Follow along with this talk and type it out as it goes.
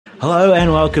Hello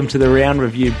and welcome to the Round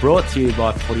Review, brought to you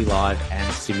by Footy Live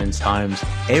and Simmons Homes.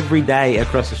 Every day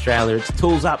across Australia, it's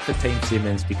tools up for Team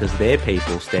Simmons because their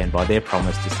people stand by their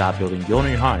promise to start building your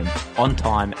new home on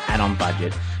time and on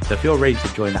budget. So if you're ready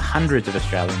to join the hundreds of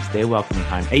Australians they're welcoming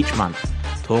home each month,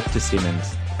 talk to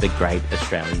Simmons, the great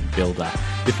Australian builder.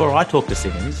 Before I talk to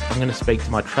Simmons, I'm going to speak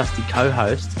to my trusty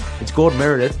co-hosts. It's Gord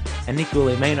Meredith and Nick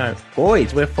Williamino.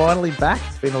 Boys, we're finally back.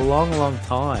 It's been a long, long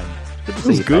time.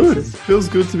 Feels good. Feels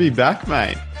good to be back,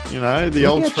 mate. You know, the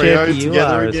old trio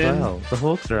together again. As well. The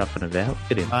Hawks are up and about.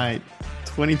 Look at him. Mate,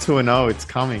 22-0, it's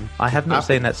coming. I have not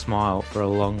seen that smile for a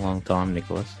long, long time,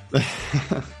 Nicholas.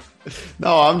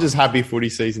 No, I'm just happy footy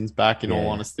season's back, in all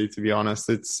honesty, to be honest.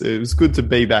 It was good to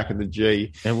be back at the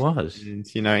G. It was. And,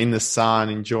 you know, in the sun,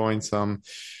 enjoying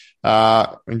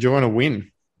a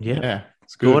win. Yeah.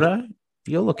 It's good. Gordo,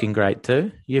 you're looking great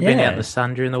too. You've been out in the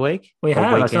sun during the week. We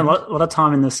have. I spent a lot of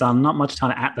time in the sun, not much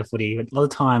time at the footy, but a lot of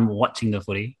time watching the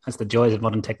footy. That's the joys of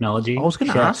modern technology. I was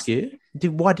going to ask you,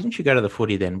 why didn't you go to the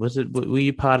footy then? Were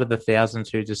you part of the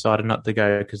thousands who decided not to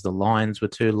go because the lines were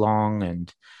too long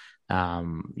and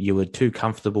you were too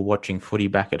comfortable watching footy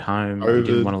back at home? You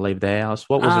didn't want to leave the house.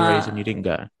 What was the reason you didn't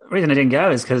go? The reason I didn't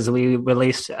go is because we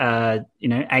released 18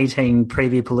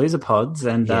 preview Palooza pods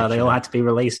and they all had to be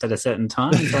released at a certain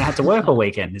time. So I had to work all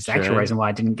weekend. It's the actual reason why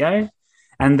I didn't go.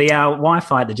 And the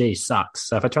Wi-Fi at the G sucks.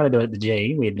 So if I tried to do it at the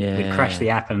G, we'd crash the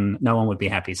app and no one would be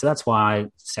happy. So that's why I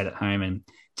sat at home and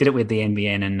did it with the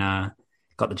NBN and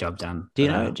got the job done. Do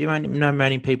you know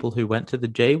many people who went to the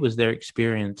G? Was their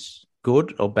experience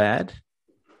good or bad?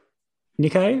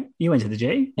 Nico, you went to the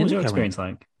G. What was your experience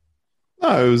like?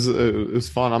 No, it was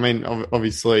fun. I mean,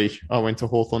 obviously, I went to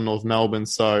Hawthorn, North Melbourne,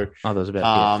 so... there was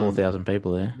about 4,000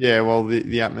 people there. Yeah, well,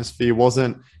 the atmosphere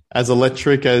wasn't as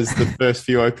electric as the first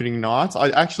few opening nights.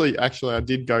 I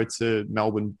did go to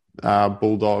Melbourne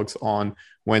Bulldogs on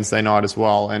Wednesday night as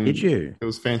well. And did you? It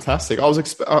was fantastic. I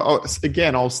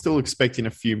was still expecting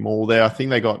a few more there. I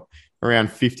think they got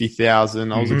around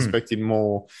 50,000. I was expecting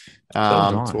more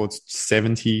towards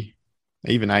 70.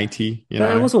 Even 80,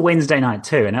 But it was a Wednesday night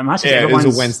too, and it was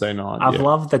a Wednesday night. I've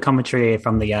loved the commentary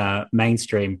from the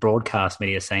mainstream broadcast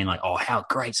media saying like, "Oh, how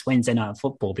great's Wednesday night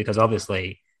football?" Because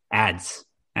obviously ads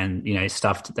and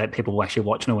stuff that people will actually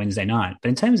watch on a Wednesday night. But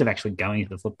in terms of actually going to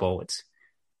the football, it's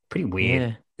pretty weird.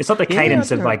 Yeah. It's not the cadence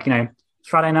of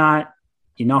Friday night,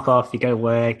 you knock off, you go to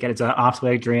work, get it after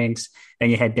work drinks,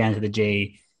 then you head down to the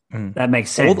G. That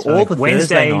makes sense. Or the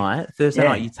Thursday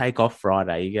night, you take off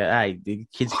Friday. You go, hey, the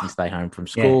kids can stay home from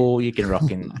school. You can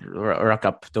rock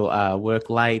up to work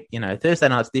late. Thursday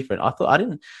night's different.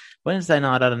 Wednesday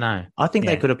night, I don't know. I think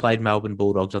they could have played Melbourne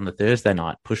Bulldogs on the Thursday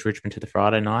night, push Richmond to the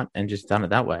Friday night, and just done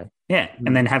it that way. Yeah,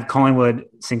 and then have Collingwood,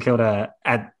 St Kilda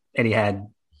at Etihad.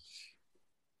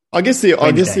 I guess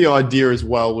the idea as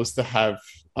well was to have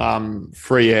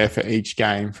free air for each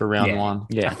game for round one.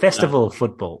 Yeah, a festival of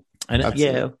football. And it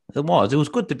was. It was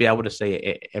good to be able to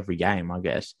see every game, I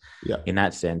guess, in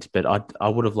that sense. But I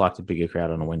would have liked a bigger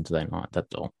crowd on a Wednesday night,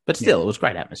 that's all. But still, it was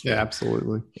great atmosphere. Yeah,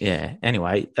 absolutely. Yeah.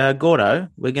 Anyway, Gordo,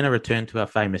 we're going to return to our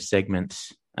famous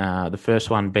segments, the first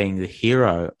one being the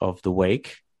hero of the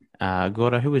week.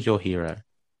 Gordo, who was your hero?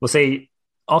 Well, see,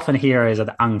 often heroes are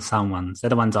the unsung ones. They're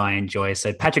the ones I enjoy.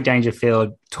 So Patrick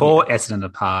Dangerfield tore Essendon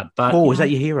apart. But is that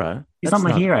your hero? He's not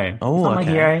my hero. Oh, he's not my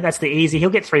hero. That's the easy.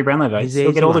 He'll get 3 Brownlow votes.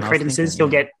 He'll get all the credences. He'll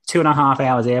get 2.5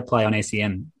 hours airplay on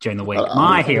SEN during the week.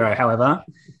 My hero, however,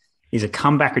 is a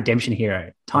comeback redemption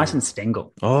hero, Tyson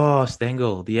Stengel. Oh,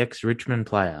 Stengel, the ex-Richmond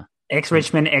player.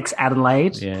 Ex-Richmond,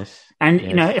 ex-Adelaide. Yes. And,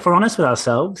 if we're honest with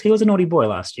ourselves, he was a naughty boy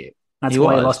last year. That's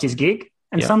why he lost his gig.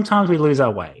 And sometimes we lose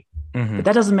our way. Mm-hmm. But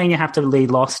that doesn't mean you have to be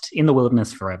lost in the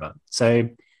wilderness forever. So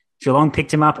Geelong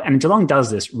picked him up, and Geelong does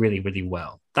this really, really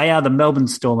well. They are the Melbourne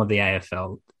Storm of the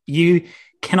AFL. You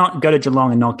cannot go to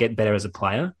Geelong and not get better as a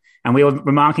player. And we were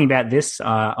remarking about this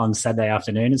on Saturday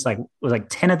afternoon. It was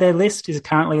 10 of their list is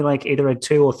currently either a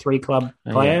 2 or 3 club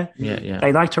player. Yeah.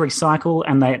 They like to recycle,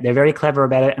 and they're very clever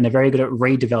about it, and they're very good at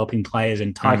redeveloping players.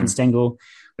 And Tyson Stengel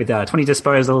with 20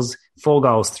 disposals, 4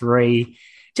 goals, 3.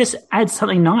 Just add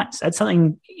something nice. Add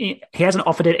something. He hasn't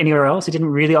offered it anywhere else. He didn't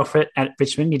really offer it at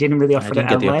Richmond. He didn't really offer it at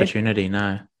Adelaide. Didn't get the opportunity,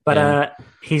 no. But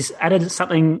he's added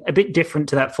something a bit different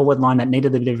to that forward line that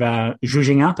needed a bit of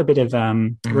zhuzhing up, a bit of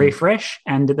refresh.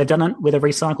 And they've done it with a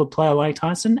recycled player like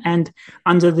Tyson. And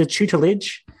under the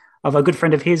tutelage of a good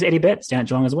friend of his, Eddie Betts, down at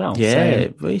Geelong as well. Yeah,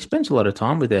 he spends a lot of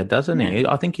time with there, doesn't he?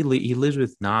 I think he lives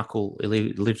with Narkle,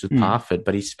 he lives with Parfitt,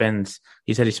 but he said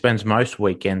he spends most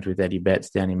weekends with Eddie Betts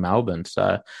down in Melbourne.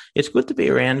 So it's good to be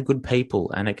around good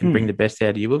people, and it can bring the best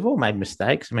out of you. We've all made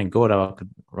mistakes. I mean, Gordo, I could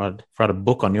write a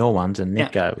book on your ones, and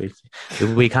Nico,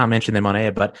 we can't mention them on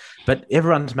air, but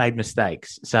everyone's made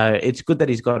mistakes. So it's good that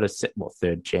he's got a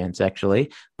third chance,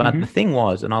 actually. But the thing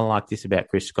was, and I like this about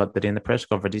Chris Scott, that in the press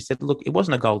conference, he said, look, it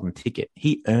wasn't a golden ticket.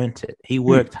 He earned it. He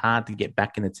worked hard to get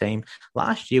back in the team.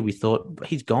 Last year, we thought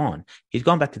he's gone. He's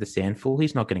gone back to the Sandful.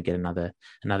 He's not going to get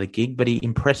another gig, but he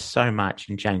impressed so much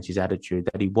and changed his attitude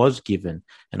that he was given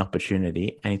an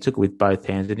opportunity, and he took it with both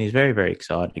hands, and he's very, very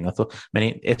exciting. I thought,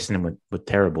 Essendon were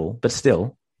terrible, but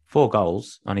still, 4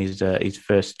 goals on his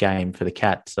first game for the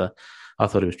Cats. I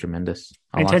thought it was tremendous.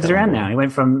 He turns it around now. He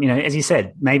went from, as you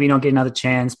said, maybe not get another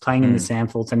chance playing in the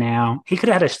Sandful to now. He could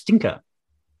have had a stinker.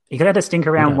 He could have had a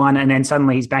stinker round one, and then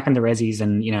suddenly he's back in the Resis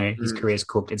and, his career's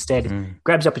cooked. Instead,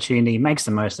 grabs opportunity, makes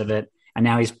the most of it, and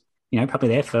now he's, probably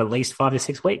there for at least 5 to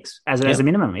 6 weeks as a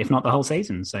minimum, if not the whole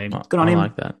season. So good on him. I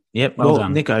like that. Yep. Well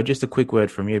done. Nico, just a quick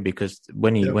word from you, because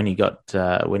when he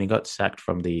got sacked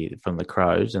from the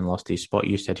Crows and lost his spot,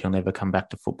 you said he'll never come back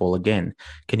to football again.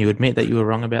 Can you admit that you were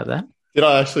wrong about that? Did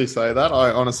I actually say that?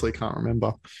 I honestly can't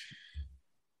remember.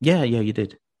 Yeah, you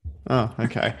did. Oh,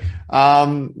 okay.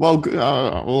 Well,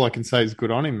 all I can say is good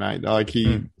on him, mate. Like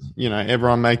he,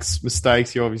 everyone makes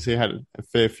mistakes. He obviously had a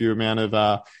fair few amount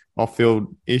of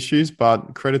off-field issues,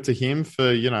 but credit to him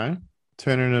for,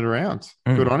 turning it around.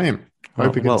 Good on him.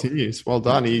 Hope it continues. Well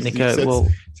done. He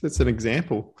sets an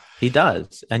example. He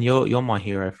does. And you're my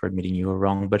hero for admitting you were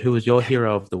wrong. But who was your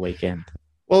hero of the weekend?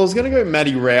 Well, I was going to go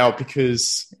Matty Rao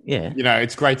because,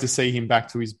 it's great to see him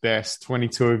back to his best.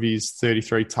 22 of his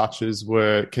 33 touches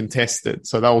were contested,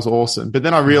 so that was awesome. But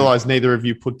then I realised neither of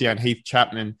you put down Heath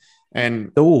Chapman,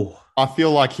 and I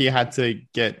feel like he had to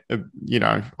get, I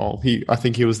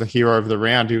think he was the hero of the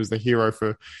round. He was the hero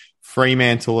for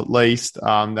Fremantle at least.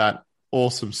 That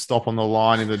awesome stop on the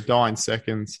line in the dying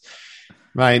seconds.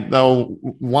 Mate, they were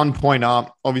 1 point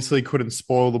up, obviously couldn't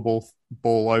spoil the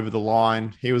ball over the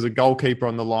line. He was a goalkeeper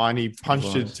on the line. He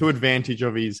punched it to advantage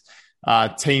of his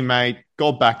teammate,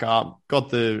 got back up, got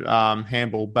the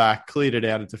handball back, cleared it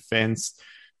out of defence.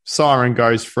 Siren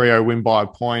goes, Freo win by a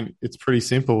point. It's pretty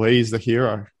simple. He's the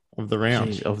hero of the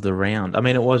round. I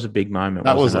mean, it was a big moment,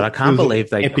 wasn't it? I can't believe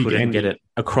they couldn't get it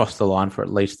across the line for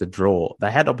at least the draw. They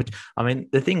had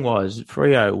the thing was,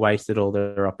 Freo wasted all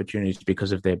their opportunities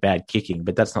because of their bad kicking,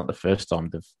 but that's not the first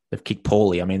time they've kicked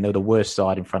poorly. I mean, they're the worst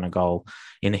side in front of goal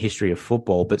in the history of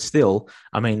football, but still,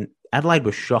 I mean, Adelaide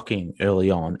was shocking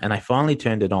early on, and they finally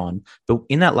turned it on. But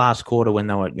in that last quarter, when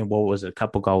they were, a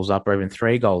couple goals up or even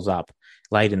 3 goals up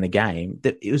late in the game,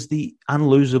 it was the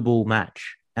unlosable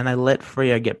match. And they let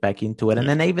Freo get back into it. And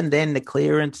then even then, the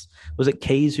clearance, was it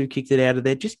Keys who kicked it out of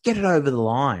there? Just get it over the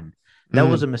line. That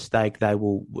was a mistake they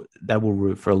will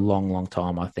rue for a long, long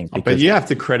time, I think. But you have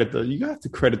to credit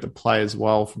the play as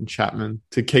well from Chapman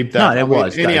to keep that. No, it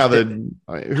was. Any other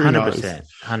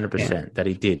 100% that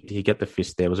he did. He got the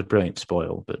fist there. It was a brilliant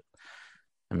spoil, but.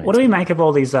 What do we make of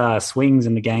all these swings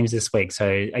in the games this week?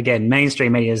 So, again,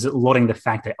 mainstream media is lauding the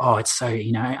fact that, it's so,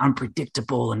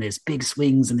 unpredictable and there's big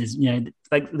swings and there's,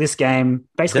 like this game,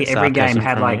 basically every game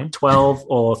had like 12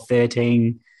 or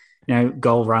 13,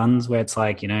 goal runs where it's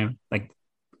like, like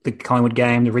the Collingwood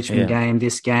game, the Richmond game,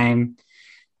 this game,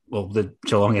 well, the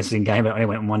Geelong Essendon game, but only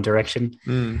went in one direction.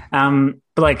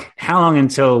 But like, how long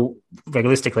until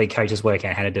realistically coaches work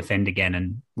out how to defend again,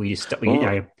 and we just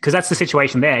because that's the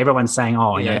situation there. Everyone's saying,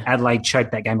 Adelaide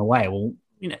choked that game away. Well,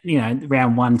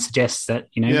 round one suggests that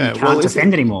you can't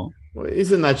defend anymore. Well,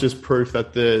 isn't that just proof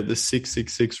that the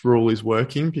 6-6-6 rule is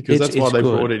working? Because that's why they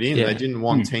brought it in. Yeah. They didn't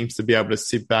want teams to be able to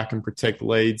sit back and protect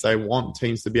leads. They want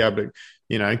teams to be able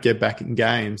to, get back in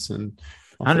games. And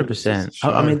 100%.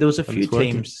 I mean, there was a few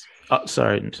teams. Oh,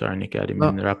 sorry, Nick, I didn't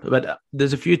mean to interrupt. But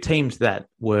there's a few teams that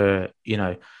were,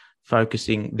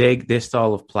 focusing their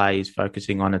style of play is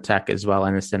focusing on attack as well,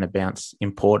 and the centre bounce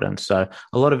important. So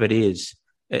a lot of it is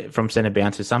from centre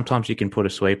bounces. Sometimes you can put a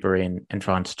sweeper in and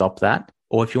try and stop that.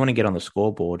 Or if you want to get on the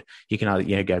scoreboard, you can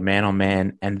either go man on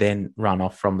man and then run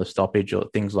off from the stoppage or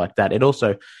things like that.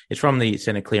 It's from the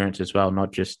centre clearance as well,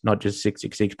 not just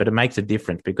 6-6-6, but it makes a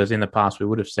difference because in the past we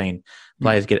would have seen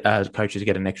players coaches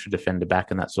get an extra defender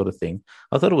back and that sort of thing.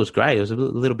 I thought it was great. It was a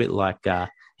little bit like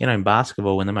in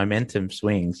basketball when the momentum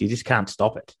swings, you just can't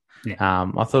stop it. Yeah.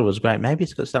 I thought it was great. Maybe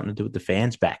it's got something to do with the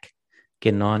fans back.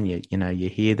 getting on. You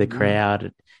hear the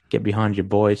crowd, get behind your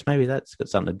boys. Maybe that's got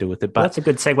something to do with it. But that's a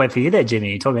good segue for you there, Jimmy.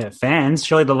 You're talking about fans.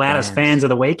 Surely the loudest fans of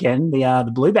the weekend, the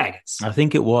Blue Baggers. I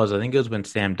think it was when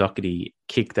Sam Doherty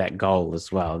kicked that goal as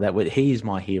well. He's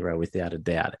my hero without a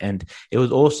doubt. And it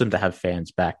was awesome to have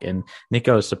fans back. And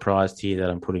Nico was surprised here that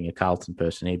I'm putting a Carlton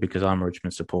person here because I'm a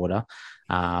Richmond supporter.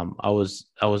 I was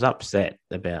upset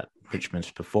about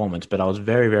Richmond's performance, but I was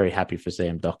very, very happy for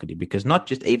Sam Doherty because not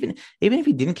just even if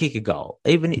he didn't kick a goal,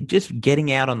 even just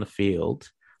getting out on the field.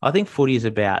 I think footy is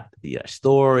about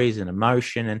stories and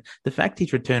emotion, and the fact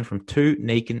he's returned from 2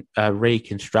 knee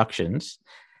reconstructions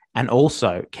and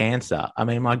also cancer. I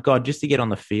mean, my God, just to get on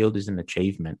the field is an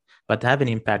achievement, but to have an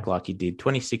impact like he did,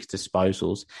 26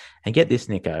 disposals, and get this,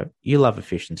 Nico, you love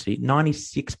efficiency,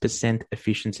 96%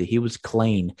 efficiency. He was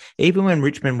clean. Even when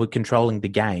Richmond were controlling the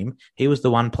game, he was the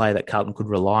one player that Carlton could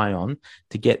rely on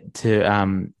to get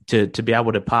to be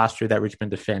able to pass through that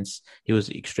Richmond defence. He was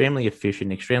extremely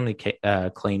efficient, extremely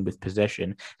clean with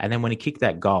possession. And then when he kicked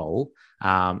that goal,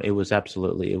 it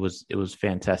was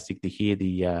fantastic to hear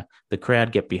the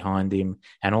crowd get behind him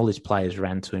and all his players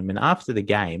ran to him. And after the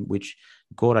game, which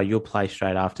Gordo, you'll play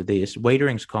straight after this,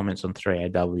 Wiedering's comments on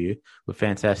 3AW were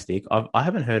fantastic. I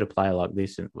haven't heard a player like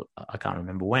this, and I can't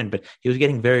remember when, but he was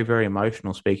getting very, very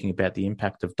emotional speaking about the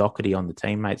impact of Doherty on the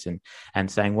teammates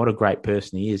and saying what a great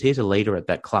person he is. He's a leader at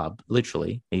that club,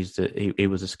 literally. He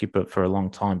was a skipper for a long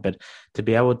time, but to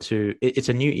be able to, it's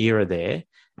a new era there,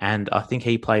 and I think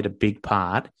he played a big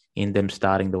part in them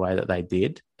starting the way that they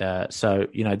did. So,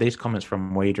 these comments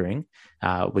from Wiedering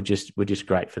were just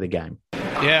great for the game.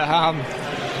 Yeah,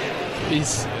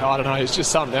 he's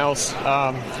just something else.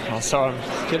 Sorry,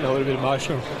 I'm getting a little bit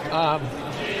emotional.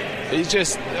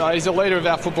 He's a leader of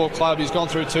our football club. He's gone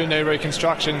through 2 knee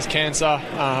reconstructions, cancer.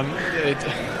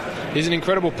 He's an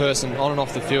incredible person on and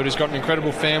off the field. He's got an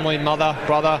incredible family, mother,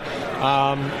 brother.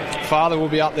 Father will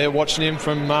be up there watching him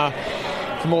from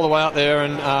all the way out there,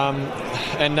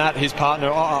 and Nat, his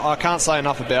partner, I can't say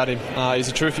enough about him. He's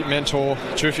a terrific mentor,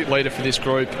 terrific leader for this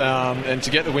group, and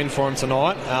to get the win for him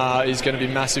tonight is going to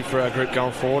be massive for our group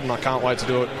going forward, and I can't wait to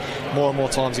do it more and more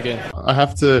times again. I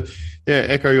have to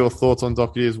echo your thoughts on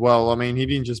Doherty as well. I mean, he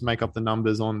didn't just make up the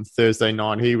numbers on Thursday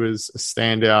night. He was a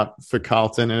standout for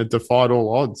Carlton, and it defied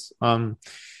all odds.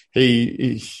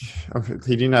 He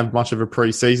didn't have much of a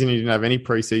pre-season. He didn't have any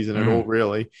pre-season at all,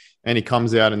 really. And he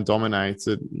comes out and dominates.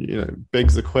 It,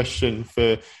 begs the question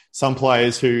for some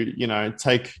players who,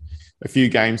 take a few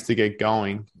games to get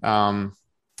going.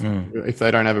 If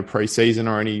they don't have a pre-season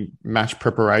or any match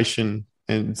preparation,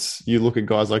 and you look at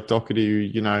guys like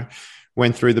Doherty who,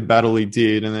 went through the battle he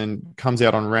did and then comes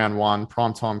out on round 1,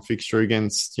 primetime fixture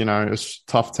against, a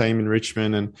tough team in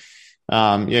Richmond,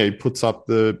 and he puts up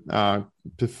the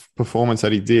performance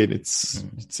that he did. It's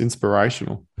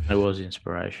inspirational. It was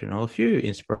inspirational. A few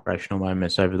inspirational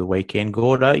moments over the weekend.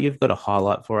 Gordo, you've got a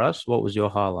highlight for us. What was your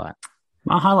highlight?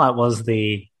 My highlight was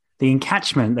the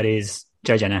encatchment that is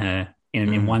Joe Danaher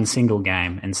in one single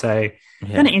game. And so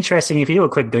kind of interesting, if you do a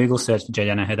quick Google search for Joe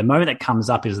Danaher, the moment that comes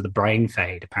up is the brain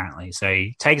fade, apparently. So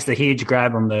he takes the huge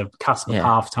grab on the cusp of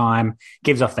halftime,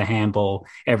 gives off the handball,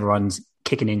 everyone's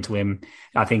kicking into him.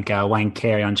 I think Wayne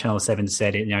Carey on Channel 7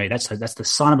 said, that's the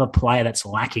sign of a player that's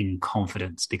lacking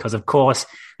confidence, because, of course,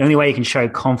 the only way you can show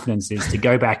confidence is to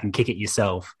go back and kick it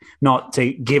yourself, not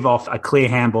to give off a clear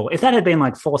handball. If that had been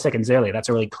like 4 seconds earlier, that's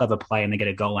a really clever play and they get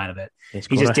a goal out of it.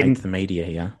 He just didn't the media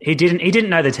here. He didn't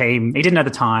know the team. He didn't know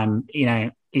the time.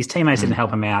 His teammates didn't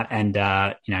help him out, and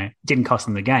didn't cost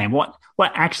them the game. What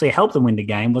actually helped them win the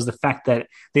game was the fact that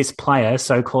this player,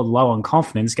 so-called low on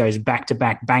confidence, goes back to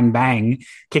back, bang bang,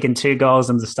 kicking 2 goals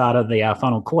in the start of the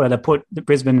final quarter that put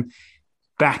Brisbane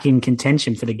back in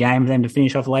contention for the game, for them to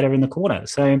finish off later in the quarter.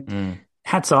 So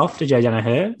hats off to Joe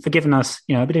Danaher for giving us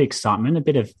a bit of excitement, a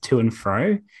bit of to and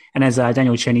fro. And as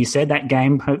Daniel Cheney said, that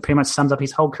game pretty much sums up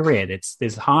his whole career.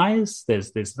 There's highs,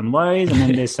 there's some lows, and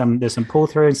then there's some pull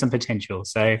through and some potential.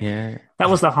 So that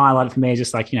was the highlight for me.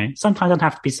 Just like, sometimes I don't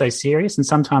have to be so serious, and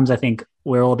sometimes I think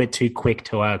we're all a bit too quick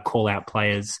to call out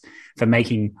players for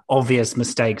making obvious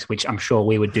mistakes, which I'm sure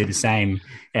we would do the same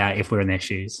if we're in their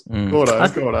shoes.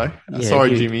 Gordo.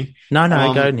 Sorry, Jimmy. No,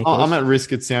 go, Nicholas. I'm at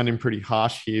risk of sounding pretty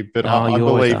harsh here, but I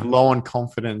believe low on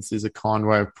confidence is a kind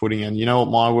way of putting it. You know what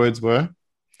my words were?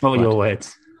 What were your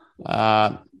words?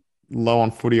 Low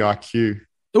on footy IQ.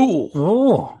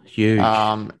 Oh, huge.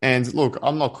 And look,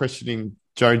 I'm not questioning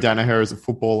Joe Danaher as a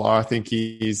footballer. I think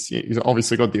he's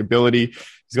obviously got the ability.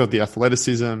 He's got the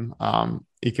athleticism.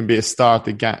 He can be a star of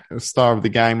the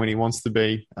game when he wants to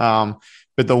be.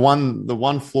 But the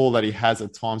one flaw that he has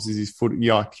at times is his footy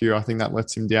IQ. I think that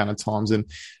lets him down at times. And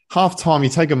half time, you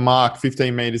take a mark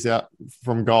 15 metres out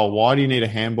from goal. Why do you need a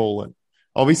handball?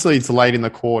 Obviously, it's late in the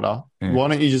quarter. Why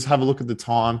don't you just have a look at the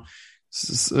time?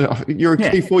 You're a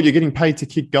key forward. You're getting paid to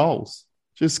kick goals.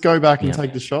 Just go back and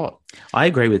take the shot. I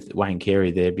agree with Wayne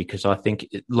Carey there because I think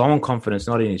low on confidence,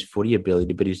 not in his footy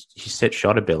ability, but his set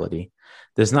shot ability.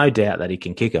 There's no doubt that he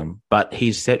can kick them, but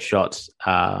his set shots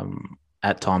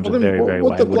at times are very, very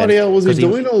what the bloody hell was he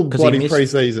doing all bloody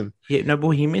pre-season? Yeah, no, but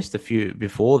he missed a few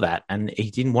before that, and he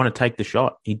didn't want to take the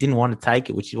shot. He didn't want to take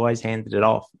it, which is why he's handed it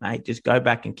off. Mate, just go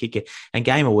back and kick it. And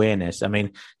game awareness, I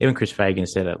mean, even Chris Fagan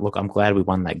said it, look, I'm glad we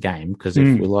won that game because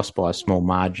if we lost by a small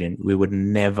margin, we would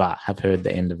never have heard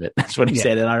the end of it. That's what he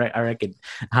said, and I reckon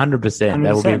 100%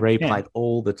 that will be replayed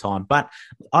all the time. But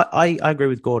I agree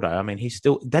with Gordo. I mean, he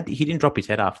didn't drop his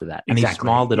head after that, and he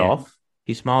smiled it off.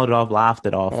 He smiled it off, laughed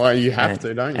it off. Well, you have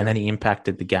to, don't you? And then he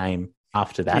impacted the game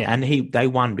after that. Yeah. And they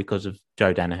won because of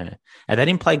Joe Danaher. And they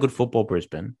didn't play good football,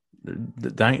 Brisbane.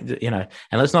 And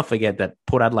let's not forget that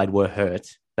Port Adelaide were hurt.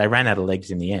 They ran out of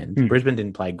legs in the end. Brisbane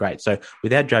didn't play great. So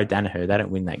without Joe Danaher, they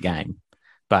don't win that game.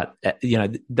 But,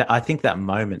 I think that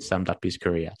moment summed up his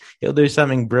career. He'll do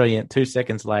something brilliant. 2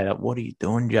 seconds later, what are you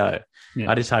doing, Joe?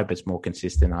 Yeah. I just hope it's more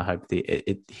consistent. I hope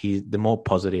the more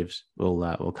positives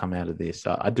will come out of this.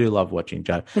 I do love watching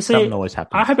Joe. Something always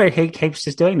happens. I hope he keeps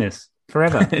just doing this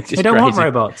forever. We don't want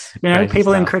robots.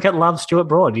 People in cricket love Stuart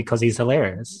Broad because he's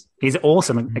hilarious. He's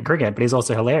awesome at cricket, but he's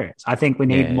also hilarious. I think we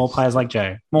need more players like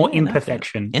Joe. More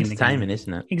imperfection. Entertainment,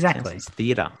 isn't it? Exactly. It's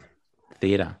theatre.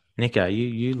 Nico,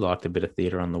 you liked a bit of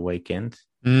theatre on the weekend.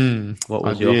 What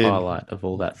was your highlight of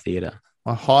all that theatre?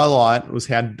 My highlight was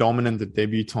how dominant the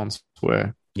debutants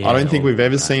were. Yeah, I don't think we've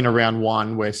ever seen a round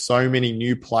one where so many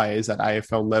new players at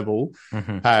AFL level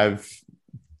have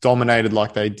dominated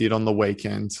like they did on the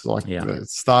weekend. It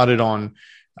started on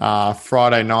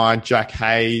Friday night. Jack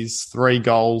Hayes, 3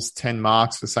 goals, 10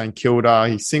 marks for St Kilda.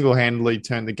 He single-handedly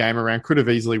turned the game around. Could have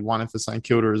easily won it for St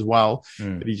Kilda as well,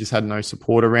 but he just had no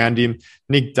support around him.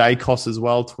 Nick Dacos as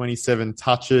well, 27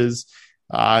 touches.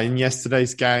 In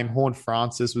yesterday's game, Horn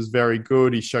Francis was very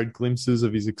good. He showed glimpses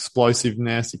of his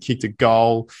explosiveness. He kicked a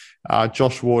goal.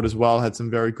 Josh Ward as well had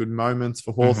some very good moments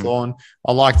for Hawthorn.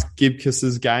 I liked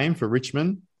Gibcus's game for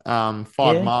Richmond. 5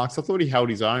 marks. I thought he held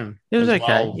his own. It was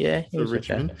okay. For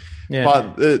Richmond. Okay. Yeah.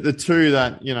 But the two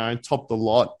that, topped the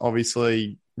lot,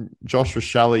 obviously, Josh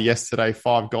Rochelle yesterday,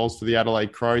 5 goals for the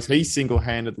Adelaide Crows. He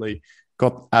single-handedly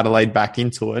got Adelaide back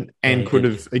into it and could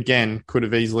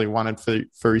have easily won it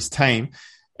for his team.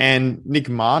 And Nick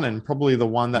Martin, probably the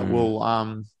one that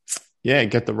will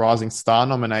get the Rising Star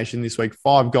nomination this week.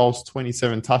 5 goals,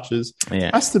 27 touches. Yeah.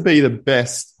 Has to be the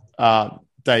best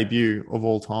debut of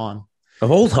all time. Of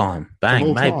all time.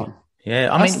 Bang, maybe.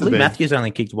 Yeah, I mean, Lee Matthews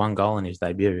only kicked 1 goal in his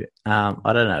debut. I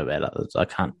don't know about others. I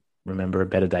can't remember a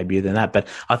better debut than that. But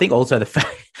I think also the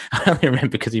fact, I only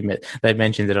remember because they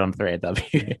mentioned it on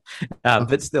 3AW.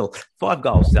 But still, 5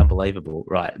 goals is unbelievable,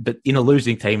 right? But in a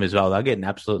losing team as well, they're getting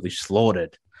absolutely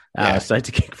slaughtered. So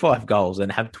to kick 5 goals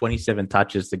and have 27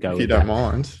 touches to go, if you don't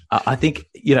mind, I think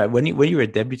when you're a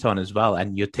debutant as well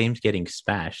and your team's getting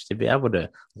smashed, to be able to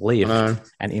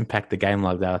lift and impact the game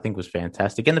like that, I think was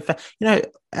fantastic. And the fact,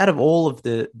 out of all of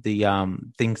the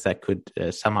things that could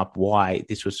sum up why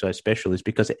this was so special is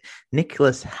because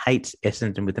Nicholas hates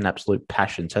Essendon with an absolute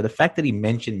passion. So the fact that he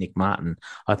mentioned Nick Martin,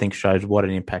 I think, shows what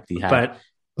an impact he had. But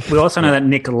we also know that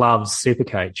Nick loves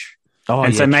Supercoach.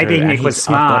 So maybe Nick was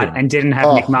smart and didn't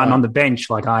have Nick Martin on the bench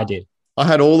like I did. I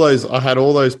had all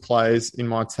those players in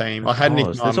my team. I had Nick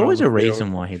Martin. There's always a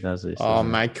reason why he does this. Oh,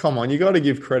 mate, come on. You got to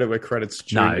give credit where credit's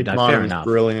due. Nick Martin is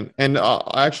brilliant. And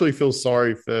I actually feel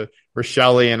sorry for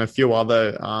Rochelle and a few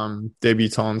other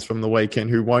debutants from the weekend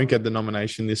who won't get the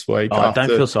nomination this week. Don't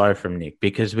feel sorry for Nick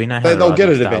because we know how they'll get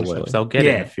it eventually. They'll get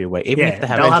it in a few weeks. Even if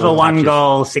they'll have a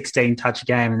 1-goal, 16-touch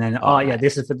game, and then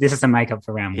this is the makeup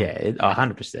for round one.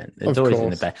 100%. It's always in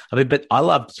the back. I mean, but I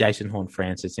loved Jason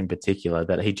Horne-Francis in particular.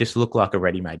 That he just looked like a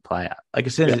ready-made player. Like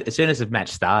as soon as the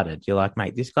match started, you're like,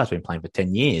 mate, this guy's been playing for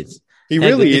 10 years. He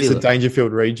really is a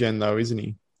Dangerfield regen, though, isn't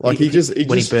he? Like he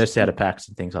bursts out of packs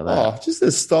and things like that. Just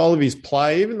the style of his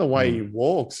play, even the way he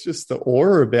walks, just the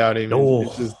aura about him.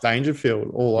 It's just Dangerfield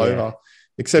all over.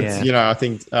 Except, I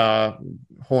think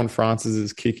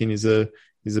Horne-Francis's kicking is a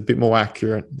bit more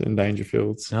accurate than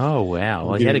Dangerfield's. Oh, wow.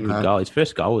 Well, he had a good goal. His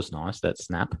first goal was nice, that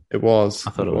snap. It was.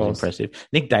 I thought it was impressive.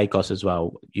 Nick Dacos as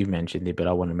well, you mentioned it, but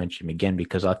I want to mention him again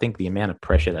because I think the amount of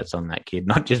pressure that's on that kid,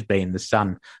 not just being the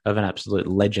son of an absolute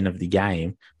legend of the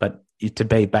game, but to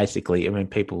be basically, I mean,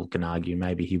 people can argue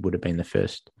maybe he would have been the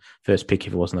first pick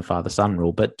if it wasn't the father-son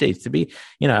rule. But geez, to be,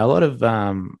 a lot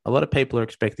of people are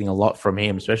expecting a lot from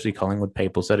him, especially Collingwood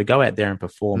people. So to go out there and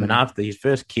perform, and after his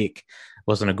first kick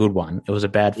wasn't a good one, it was a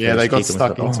bad first they got kick.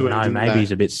 Stuck into it. No, maybe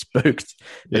he's a bit spooked,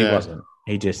 but he wasn't.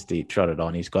 He trotted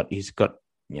on. He's got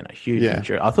huge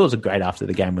injury. I thought it was a great after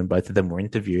the game when both of them were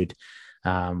interviewed.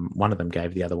 One of them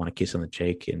gave the other one a kiss on the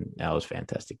cheek, and that was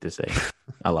fantastic to see.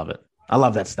 I love it. I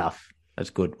love that stuff. That's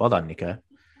good. Well done, Nico.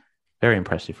 Very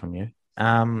impressive from you.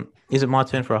 Is it my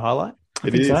turn for a highlight?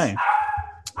 It is. So.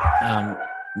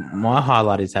 My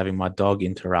highlight is having my dog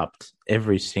interrupt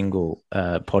every single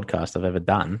podcast I've ever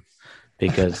done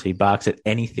because he barks at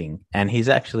anything. And he's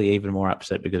actually even more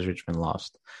upset because Richmond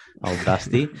lost, old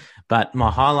Dusty. But my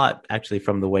highlight actually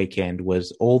from the weekend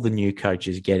was all the new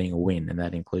coaches getting a win, and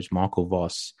that includes Michael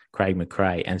Voss, Craig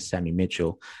McRae, and Sammy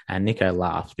Mitchell. And Nico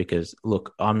laughed because,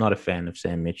 look, I'm not a fan of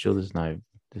Sam Mitchell. There's no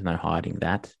hiding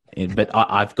that. But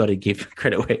I've got to give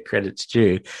credit where credit's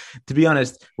due. To be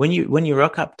honest, when you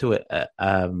rock up to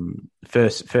a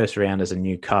first round as a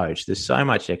new coach, there's so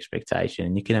much expectation,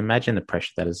 and you can imagine the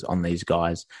pressure that is on these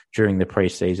guys during the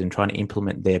preseason, trying to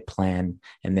implement their plan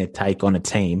and their take on a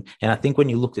team. And I think when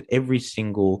you looked at every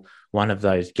single one of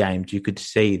those games, you could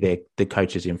see the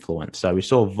coach's influence. So we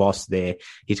saw Voss there.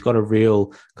 He's got a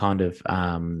real kind of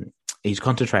he's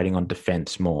concentrating on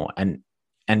defense more, and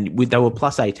they were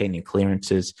plus 18 in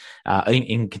clearances,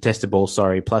 in contested balls,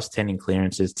 plus 10 in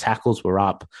clearances. Tackles were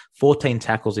up, 14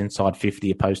 tackles inside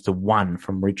 50 opposed to 1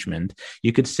 from Richmond.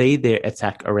 You could see their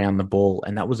attack around the ball,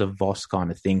 and that was a Voss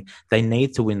kind of thing. They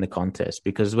need to win the contest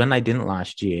because when they didn't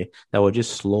last year, they were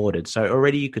just slaughtered. So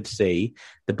already you could see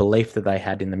the belief that they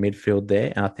had in the midfield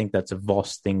there, and I think that's a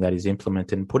Voss thing that is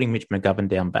implemented. And putting Mitch McGovern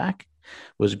down back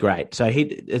was great. So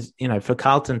for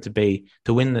Carlton to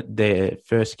win their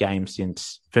first round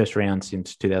since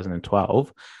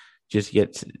 2012, just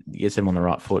gets them on the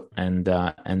right foot, and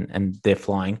they're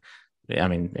flying. I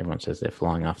mean, everyone says they're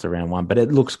flying after round 1, but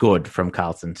it looks good from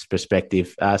Carlton's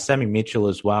perspective. Sammy Mitchell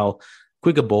as well.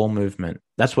 Quicker ball movement.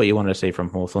 That's what you want to see from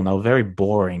Hawthorn. They were very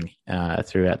boring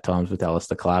throughout times with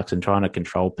Alistair Clarkson, trying to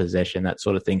control possession, that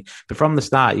sort of thing. But from the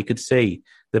start, you could see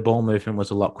the ball movement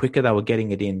was a lot quicker. They were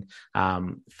getting it in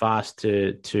fast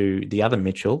to the other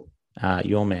Mitchell,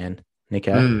 your man,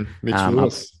 Nico.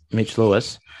 Mitch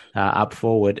Lewis up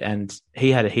forward. And he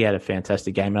had a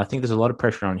fantastic game. And I think there's a lot of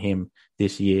pressure on him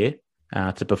this year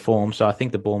to perform. So I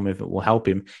think the ball movement will help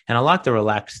him. And I like the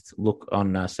relaxed look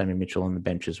on Sammy Mitchell on the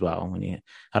bench as well.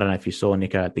 I don't know if you saw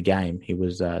Nico at the game. He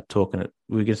was talking.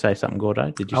 Were you going to say something,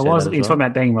 Gordo? Did you say that? You're talking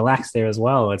about being relaxed there as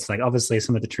well. It's like obviously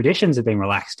some of the traditions have been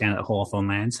relaxed down at Hawthorn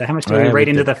land. So how much do we read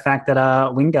into the fact that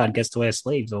Wingard gets to wear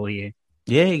sleeves all year?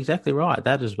 Yeah, exactly right.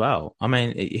 That as well. I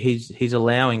mean, he's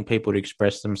allowing people to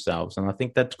express themselves, and I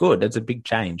think that's good. That's a big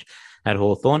change at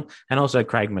Hawthorn. And also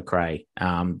Craig McRae.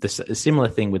 The similar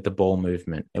thing with the ball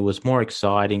movement. It was more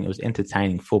exciting. It was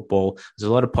entertaining football. There's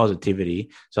a lot of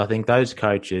positivity. So I think those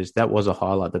coaches, that was a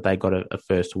highlight that they got a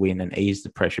first win and eased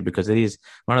the pressure, because it is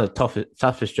one of the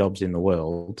toughest jobs in the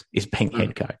world is being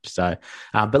head coach. So,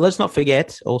 but let's not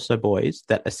forget also, boys,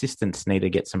 that assistants need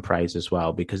to get some praise as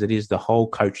well, because it is the whole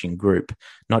coaching group,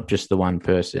 not just the one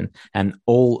person. And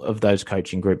all of those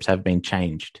coaching groups have been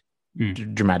changed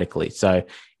dramatically. So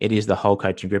it is the whole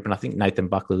coaching group. And I think Nathan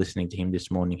Buckley, listening to him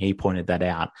this morning, he pointed that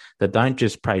out, that don't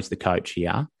just praise the coach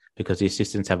here, because the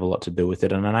assistants have a lot to do with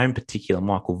it. And I know in particular,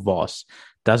 Michael Voss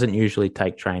doesn't usually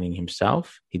take training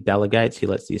himself. He delegates, he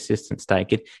lets the assistants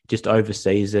take it, just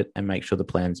oversees it and makes sure the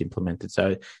plan's implemented. So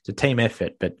it's a team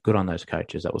effort, but good on those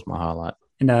coaches. That was my highlight.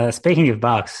 And speaking of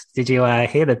Bucks, did you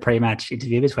hear the pre-match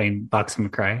interview between Bucks and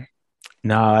McRae?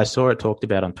 No, I saw it talked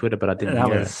about on Twitter, but I didn't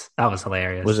hear it. That was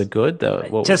hilarious. Was it good?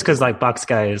 Just because Bucks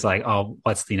goes like, oh,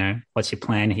 what's your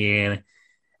plan here?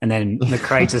 And then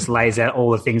McRae just lays out all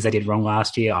the things they did wrong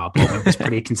last year. Oh, it was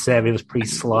pretty conservative. It was pretty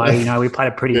slow. We played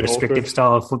a pretty restrictive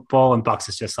style of football. And Bucks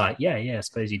is just like, yeah, I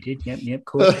suppose you did. Yep,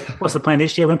 cool. What's the plan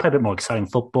this year? We're going to play a bit more exciting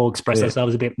football, express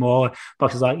ourselves a bit more.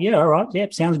 Bucks is like, yeah, all right.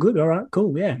 Yep, sounds good. All right,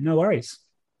 cool. Yeah, no worries.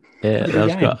 Yeah, that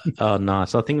was good. Oh,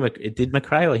 nice. I think did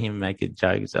McRae or him make a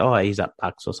joke? Oh, he's up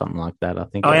Bucks or something like that. I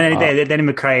think. Then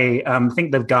McRae, I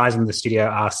think the guys in the studio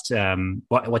asked,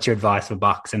 "What's your advice for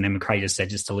Bucks?" And then McRae just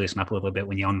said, "Just to loosen up a little bit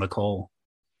when you're on the call."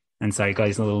 And so he got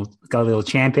a little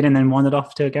champion, and then wandered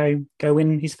off to go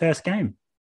win his first game.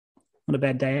 Not a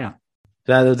bad day out.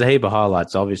 So there's a heap of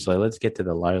highlights. Obviously, let's get to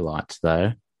the lowlights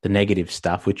though. The negative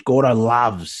stuff, which Gordo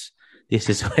loves. This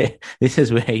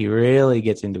is where he really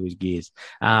gets into his gears.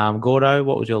 Gordo,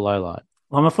 what was your low light?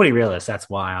 Well, I'm a footy realist. That's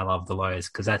why I love the lows,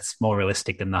 because that's more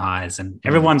realistic than the highs. And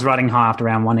everyone's riding high after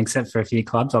round one, except for a few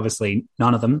clubs. Obviously,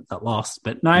 none of them that lost.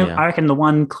 But no, I reckon the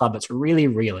one club that's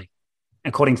really,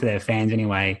 according to their fans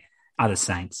anyway, are the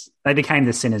Saints. They became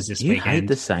the sinners this weekend. You hate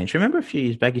the Saints. Remember a few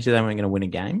years back you said they weren't going to win a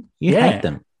game? You hate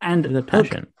them. And the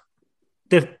passion.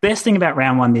 The best thing about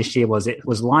round one this year was it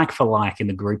was like for like in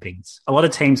the groupings. A lot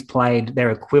of teams played their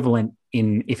equivalent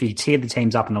in, if you tiered the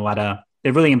teams up in the ladder,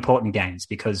 they're really important games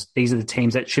because these are the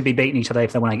teams that should be beating each other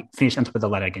if they want to finish on top of the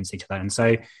ladder against each other. And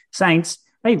so Saints,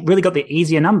 they really got the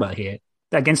easier number here.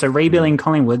 Against a rebuilding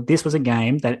Collingwood, this was a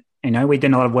game that, we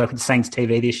did a lot of work with Saints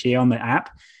TV this year on the app,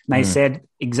 and they said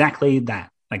exactly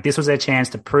that. Like, this was their chance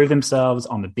to prove themselves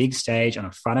on the big stage on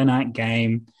a Friday night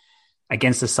game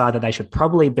against a side that they should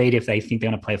probably beat if they think they're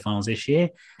going to play finals this year.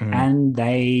 And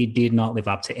they did not live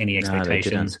up to any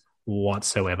expectations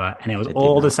whatsoever. And it was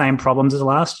all the same problems as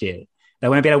last year. They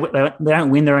won't be able, they don't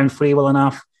win their own footy well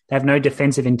enough. They have no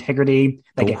defensive integrity.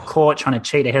 They get caught trying to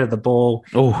cheat ahead of the ball.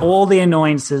 All the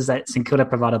annoyances that St Kilda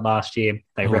provided last year,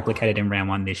 they replicated in round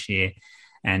one this year.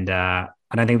 And I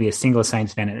don't think there'll be a single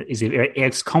Saints fan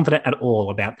is confident at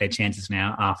all about their chances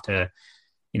now after,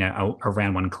 a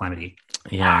round one calamity.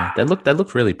 Yeah, they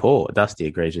looked really poor. Dusty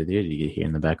agrees with you. You hear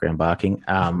in the background barking.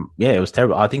 It was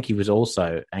terrible. I think he was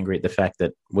also angry at the fact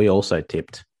that we also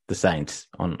tipped the Saints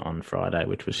on Friday,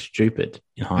 which was stupid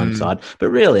in hindsight. But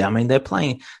really, they're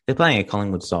playing a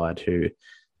Collingwood side who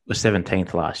was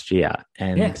 17th last year,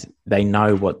 and they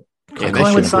know what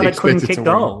Collingwood side that couldn't kick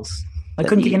goals. They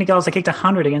couldn't kick any goals. They kicked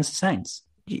 100 against the Saints.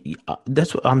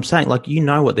 That's what I'm saying. Like, you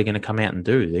know what they're going to come out and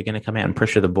do. They're going to come out and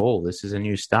pressure the ball. This is a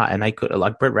new start, and they could,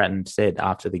 like Brett Ratton said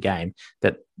after the game,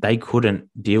 that they couldn't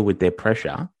deal with their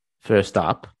pressure first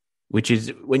up, which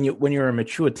is when you're a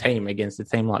mature team against a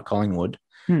team like Collingwood.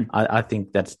 I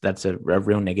think that's a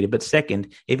real negative. But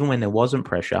second, even when there wasn't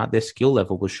pressure, their skill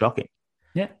level was shocking.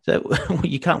 Yeah. So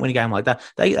you can't win a game like that.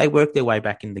 They worked their way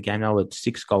back in the game. They were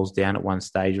 6 goals down at one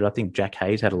stage. I think Jack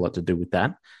Hayes had a lot to do with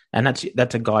that. And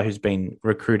that's a guy who's been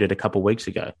recruited a couple of weeks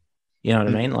ago. You know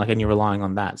what I mean? And you're relying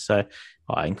on that. So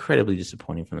incredibly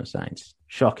disappointing from the Saints.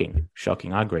 Shocking.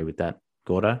 I agree with that,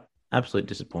 Gordo. Absolutely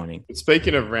disappointing.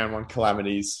 Speaking of round one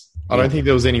calamities, I don't think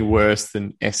there was any worse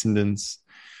than Essendon's.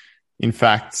 In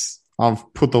fact,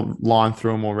 I've put the line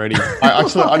through them already. I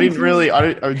didn't really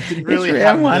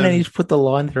have one, and he's put the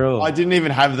line through them. I didn't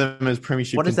even have them as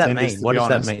premiership. What does that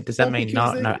mean? Does that mean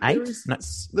no 8?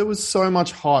 There was so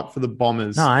much hype for the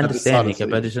Bombers. No, I understand, Nico,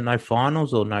 but is it no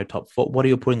finals or no top 4? What are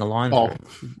you putting the line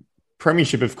through?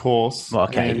 Premiership, of course.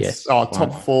 Okay, yes.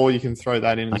 Top 4, you can throw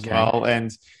that in as well.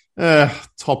 And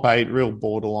top 8, real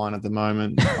borderline at the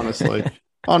moment, honestly.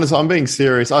 Honestly, I'm being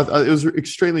serious. It was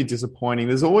extremely disappointing.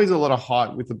 There's always a lot of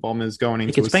hype with the Bombers going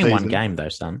into a season. It's been one game, though,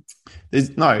 son.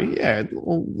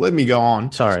 Well, let me go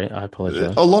on. Sorry, I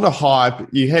apologize. A lot of hype.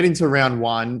 You head into round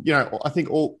one. I think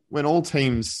when all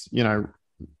teams,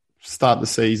 start the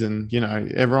season,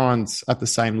 everyone's at the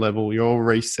same level. You're all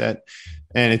reset,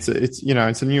 and it's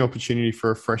a new opportunity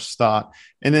for a fresh start.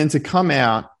 And then to come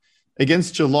out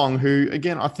against Geelong, who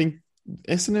again I think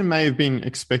Essendon may have been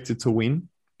expected to win.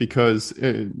 Because,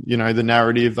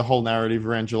 the whole narrative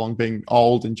around Geelong being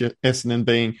old and Essendon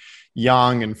being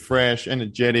young and fresh,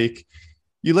 energetic.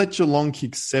 You let Geelong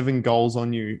kick 7 goals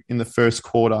on you in the first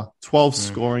quarter, 12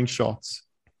 scoring shots.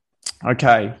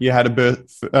 Okay, you had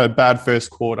a bad first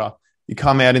quarter. You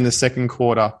come out in the second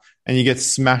quarter and you get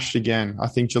smashed again. I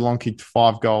think Geelong kicked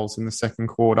 5 goals in the second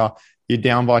quarter. You're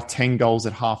down by 10 goals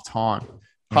at halftime.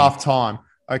 Halftime,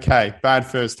 okay, bad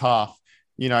first half.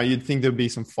 You'd think there'd be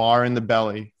some fire in the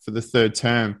belly for the third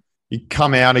term. You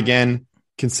come out again,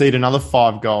 concede another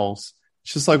 5 goals.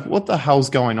 It's just like, what the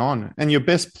hell's going on? And your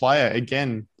best player,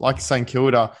 again, like St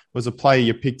Kilda, was a player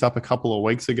you picked up a couple of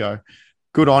weeks ago.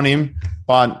 Good on him.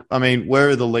 But, where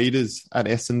are the leaders at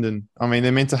Essendon?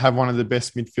 They're meant to have one of the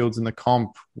best midfields in the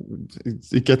comp.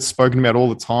 It gets spoken about all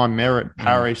the time. Merritt,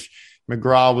 Parrish,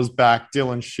 McGrath was back,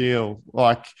 Dylan Shield.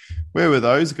 Where were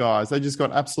those guys? They just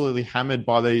got absolutely hammered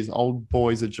by these old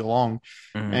boys at Geelong.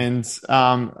 And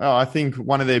I think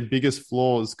one of their biggest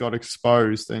flaws got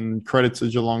exposed, and credit to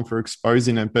Geelong for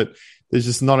exposing it. But there's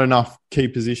just not enough key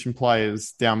position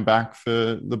players down back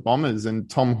for the Bombers. And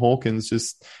Tom Hawkins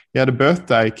he had a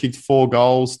birthday, kicked 4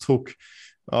 goals, took,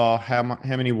 how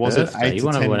many was it? 8 to 10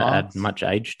 months. You want to add much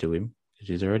age to him because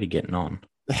he's already getting on.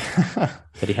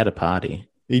 But he had a party.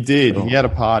 He did. He had a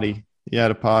party.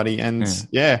 And,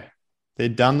 they're they're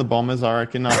done. The Bombers, I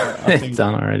reckon. I think it's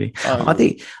done already. I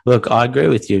think. Look, I agree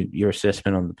with you. Your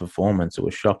assessment on the performance. It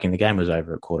was shocking. The game was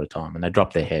over at quarter time, and they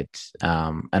dropped their heads.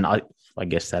 And I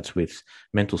guess that's with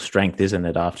mental strength, isn't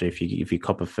it? After if you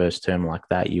cop a first term like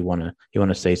that, you want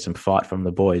to see some fight from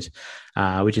the boys,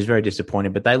 which is very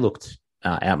disappointing. But they looked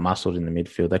out-muscled in the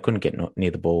midfield. They couldn't get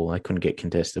near the ball. They couldn't get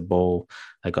contested ball.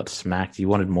 They got smacked. You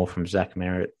wanted more from Zach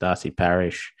Merritt, Darcy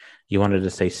Parish. You wanted to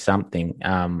see something.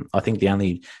 I think the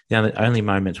only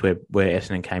moments where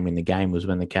Essendon came in the game was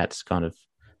when the Cats kind of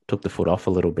took the foot off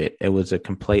a little bit. It was a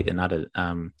complete and utter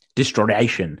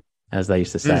distraction, as they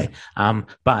used to say.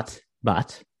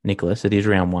 But Nicholas, it is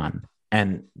round one,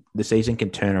 and the season can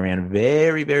turn around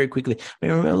very, very quickly. I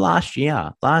mean, remember last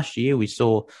year we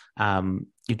saw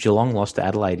Geelong lost to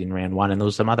Adelaide in round one, and there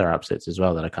was some other upsets as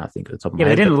well that I can't think of the top of my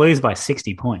head. Yeah, they didn't lose by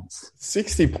 60 points.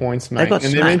 60 points, mate. And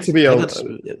they're meant to be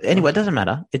anyway, it doesn't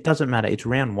matter. It doesn't matter. It's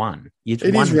round one. It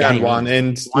is round one,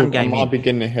 and look, I might be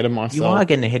getting ahead of myself. You are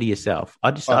getting ahead of yourself. I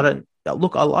don't.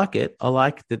 Look, I like it. I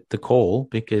like the call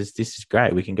because this is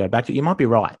great. We can go back to it. You might be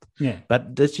right. Yeah.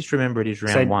 But let's just remember it is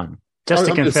round one. Just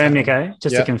to confirm, Nico,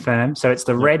 to confirm. So it's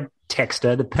the red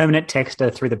texter, the permanent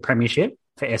texter through the premiership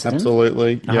for Essendon.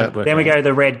 Absolutely. Yeah. Then we go to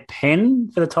the red pen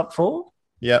for the top four.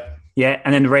 Yep. Yeah.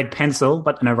 And then the red pencil,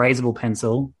 but an erasable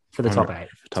pencil for the top eight.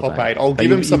 Top eight. I'll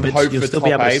give him some hope for top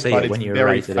eight, but it's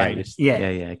very faint. Yeah.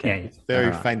 Okay. It's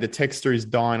very faint. The texter is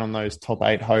dying on those top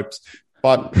eight hopes.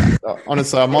 But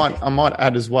honestly, I might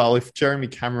add as well, if Jeremy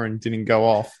Cameron didn't go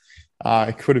off,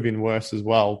 it could have been worse as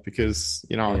well because,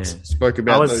 I spoke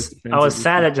about those. I was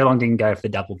sad that Geelong didn't go for the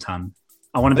double ton.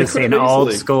 I wanted to see an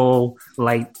old school,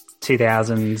 late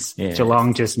 2000s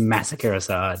Geelong just massacre a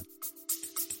side.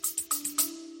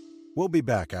 We'll be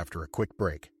back after a quick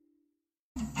break.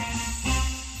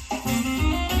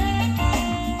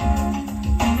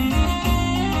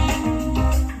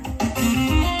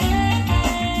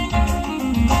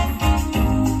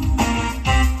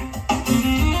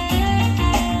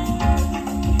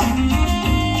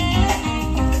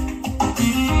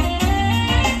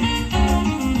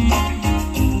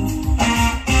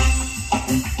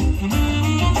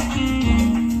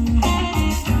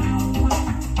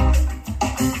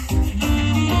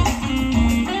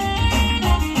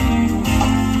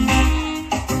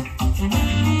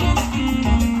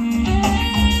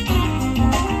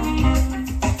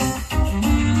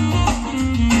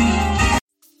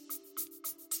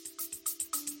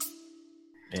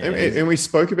 And we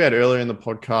spoke about earlier in the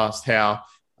podcast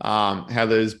how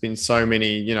there's been so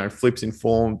many, flips in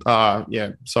form,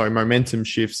 momentum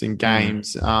shifts in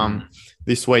games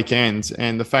this weekend.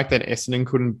 And the fact that Essendon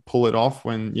couldn't pull it off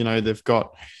when, they've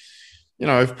got,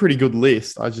 a pretty good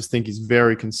list, I just think is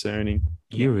very concerning.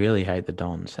 You really hate the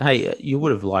Dons. Hey, you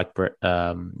would have liked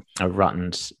Ben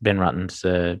Rutten's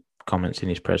comments in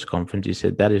his press conference. He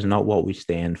said, that is not what we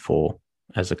stand for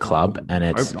as a club. And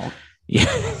it's... Hope not.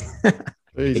 Yeah.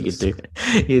 You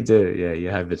do. Yeah,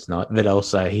 you hope it's not. But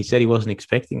also, he said he wasn't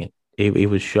expecting it. He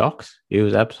was shocked. He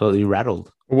was absolutely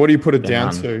rattled. What do you put it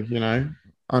down to?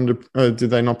 Did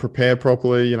they not prepare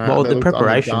properly? Well, the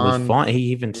preparation was fine. He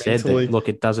even said that. Look,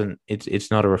 it doesn't.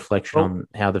 It's not a reflection on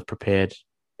how they've prepared.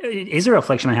 It is a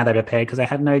reflection on how they prepared because they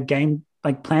had no game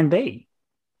plan B.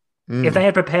 If they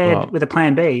had prepared with a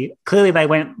plan B, clearly they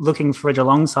went looking for a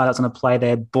Geelong side that's going to play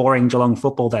their boring Geelong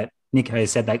football that Nico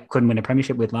said they couldn't win a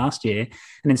premiership with last year.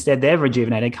 And instead they've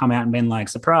rejuvenated, come out and been like,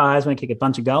 surprise, we're going to kick a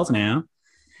bunch of goals now.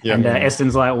 Yeah. And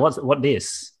Essendon's like, what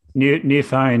this? New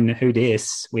phone, who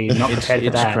this? We're not prepared for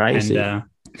that. It's crazy. And,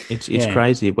 it's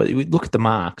crazy. But we look at the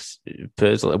marks.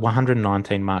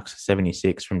 119 marks,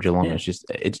 76 from Geelong. Yeah.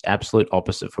 It's absolute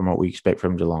opposite from what we expect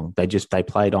from Geelong. They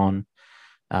played on.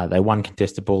 They won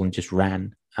contested ball and just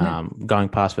ran, going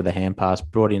past with a hand pass,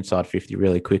 brought inside 50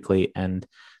 really quickly, and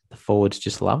the forwards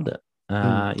just loved it.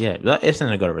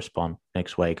 Essendon have got to respond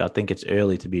next week. I think it's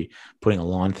early to be putting a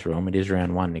line through them. It is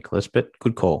round one, Nicholas, but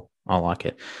good call. I like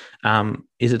it.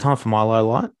 Is it time for my low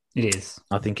light? It is.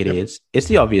 I think it is. It's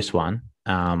the obvious one.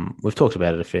 We've talked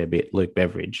about it a fair bit. Luke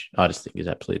Beveridge, I just think is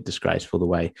absolutely disgraceful the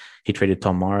way he treated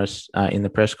Tom Morris in the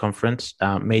press conference.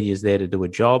 Media's there to do a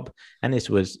job, and it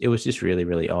was just really,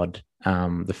 really odd.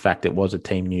 The fact it was a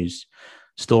team news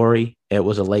story, it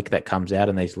was a leak that comes out,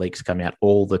 and these leaks come out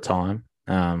all the time.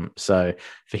 So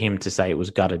for him to say it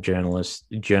was gutter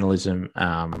journalism,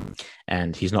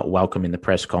 and he's not welcome in the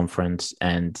press conference,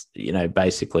 and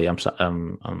basically,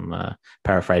 I'm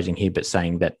paraphrasing here, but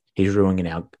saying that he's ruining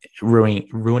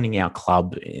our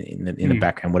club in the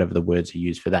background, whatever the words he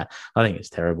used for that. I think it's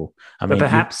terrible. But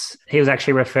perhaps he was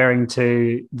actually referring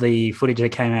to the footage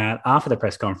that came out after the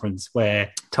press conference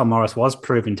where Tom Morris was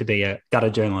proven to be a gutter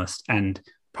journalist and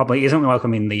probably isn't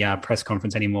welcome in the press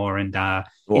conference anymore, and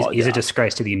is a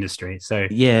disgrace to the industry. So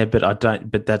yeah, but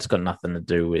that's got nothing to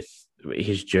do with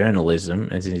his journalism,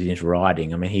 as in his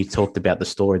writing. I mean, he talked about the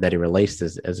story that he released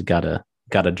as gutter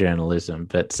journalism,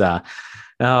 but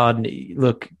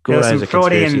look, Gordo's a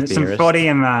conspiracy theorist. Some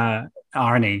Freudian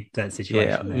irony to that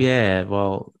situation. Yeah.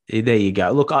 Well, there you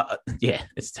go. Look,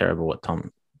 it's terrible what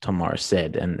Tom Morris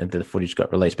said, and the footage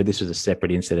got released, but this was a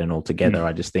separate incident altogether.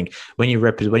 I just think when you're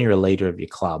a leader of your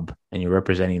club and you're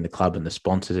representing the club and the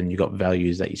sponsors, and you've got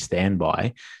values that you stand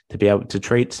by, to be able to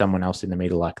treat someone else in the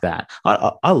media like that,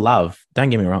 I love. Don't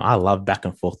get me wrong, I love back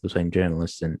and forth between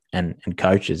journalists and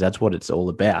coaches. That's what it's all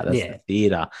about. That's the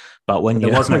theatre. But when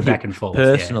there was no back and forth,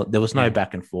 there was no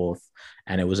back and forth.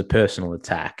 And it was a personal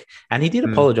attack. And he did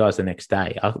apologise the next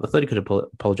day. I thought he could have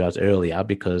apologised earlier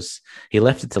because he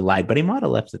left it too late. But he might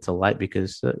have left it too late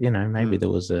because, maybe there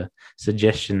was a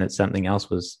suggestion that something else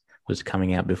was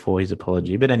coming out before his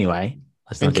apology. But anyway.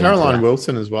 And Caroline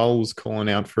Wilson as well was calling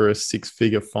out for a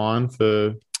 6-figure fine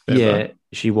for Bevo. Yeah,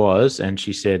 she was. And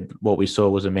she said what we saw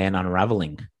was a man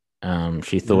unravelling.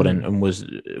 She thought and was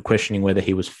questioning whether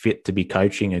he was fit to be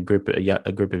coaching a group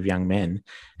of young men,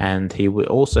 and he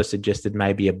also suggested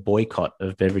maybe a boycott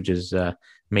of Beveridge's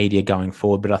media going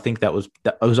forward. But I think that was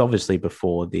obviously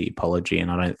before the apology,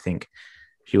 and I don't think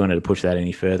she wanted to push that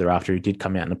any further after he did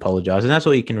come out and apologise. And that's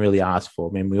all you can really ask for.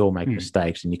 I mean, we all make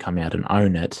mistakes, and you come out and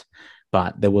own it.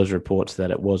 But there was reports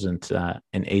that it wasn't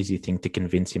an easy thing to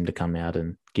convince him to come out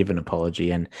and give an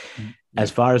apology. And as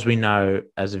far as we know,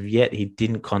 as of yet, he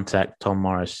didn't contact Tom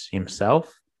Morris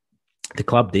himself. The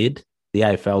club did, the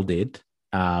AFL did,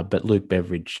 but Luke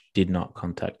Beveridge did not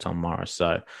contact Tom Morris.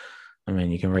 So, I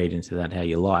mean, you can read into that how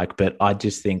you like. But I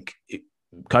just think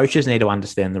coaches need to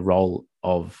understand the role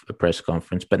of a press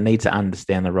conference, but need to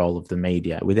understand the role of the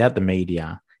media. Without the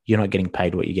media, you're not getting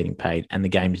paid what you're getting paid, and the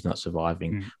game is not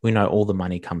surviving. We know all the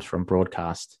money comes from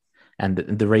broadcast, and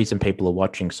the reason people are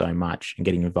watching so much and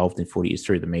getting involved in footy is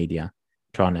through the media,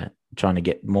 trying to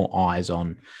get more eyes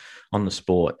on the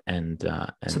sport. And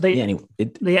other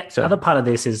part of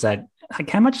this is that,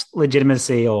 like, how much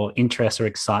legitimacy or interest or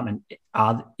excitement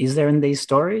is there in these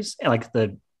stories? Like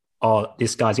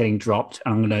this guy's getting dropped,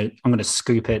 and I'm gonna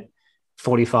scoop it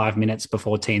 45 minutes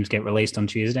before teams get released on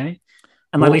Tuesday.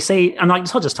 And we see, and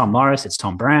it's not just Tom Morris, it's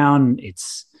Tom Brown,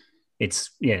 it's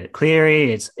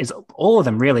Cleary, it's all of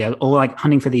them really are all like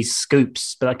hunting for these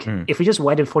scoops. But if we just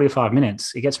waited 45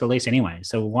 minutes, it gets released anyway.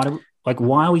 So why are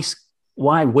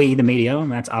we the media,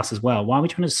 and that's us as well? Why are we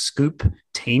trying to scoop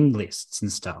team lists and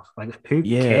stuff? Like, who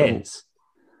cares?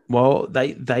 Well,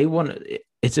 they want it.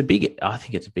 I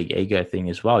think it's a big ego thing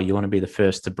as well. You want to be the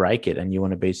first to break it, and you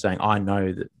want to be saying, I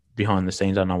know that behind the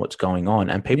scenes, I know what's going on,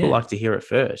 and people like to hear it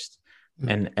first.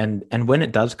 And when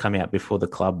it does come out before the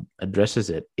club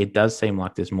addresses it, it does seem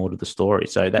like there's more to the story.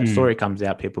 So that story comes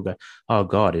out, people go, oh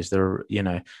God, is there,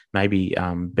 maybe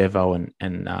Bevo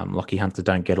and Lockie Hunter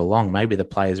don't get along. Maybe the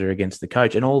players are against the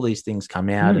coach, and all these things come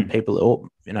out and people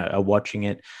are watching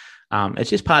it.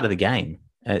 It's just part of the game.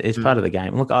 It's part of the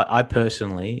game. Look, I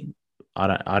personally,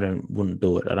 wouldn't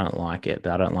do it. I don't like it.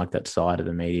 I don't like that side of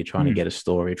the media trying to get a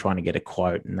story, trying to get a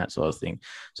quote and that sort of thing.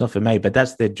 It's not for me, but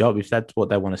that's their job. If that's what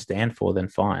they want to stand for, then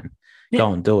fine,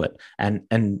 go and do it.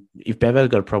 And if Bevo's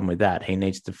got a problem with that, he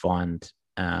needs to find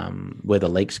where the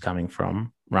leak's coming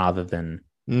from rather than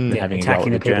having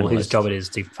attacking the people whose job it is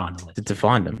to find the leaks. To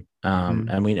find them.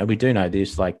 And we do know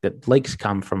this, like that leaks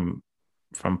come from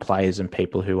players and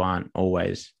people who aren't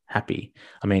always happy.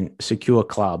 I mean, secure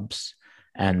clubs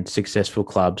and successful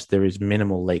clubs, there is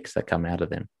minimal leaks that come out of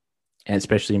them. And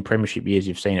especially in premiership years,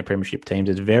 you've seen at premiership teams,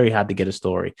 it's very hard to get a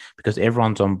story because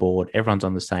everyone's on board, everyone's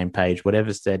on the same page.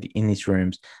 Whatever's said in these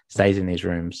rooms stays in these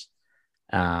rooms.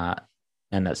 And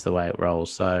that's the way it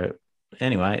rolls. So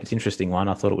anyway, it's an interesting one.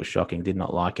 I thought it was shocking, did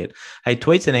not like it. Hey,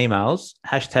 tweets and emails,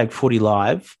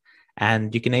 #FootyLive.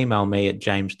 And you can email me at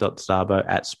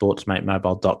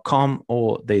james.sabo@sportsmatemobile.com,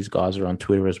 or these guys are on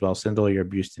Twitter as well. Send all your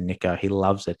abuse to Nico. He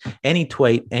loves it. Any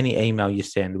tweet, any email you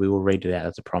send, we will read it out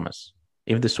as a promise.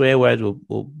 Even the swear words, we'll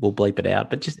bleep it out.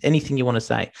 But just anything you want to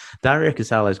say. Dario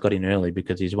Casale's got in early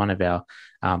because he's one of our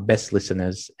best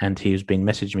listeners, and he's been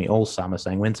messaging me all summer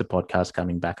saying, when's the podcast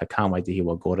coming back? I can't wait to hear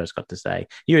what Gordo's got to say.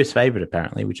 You're his favourite,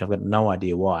 apparently, which I've got no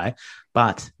idea why.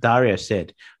 But Dario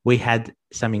said, we had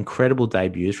some incredible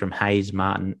debuts from Hayes,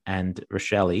 Martin, and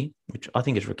Rochelle, which I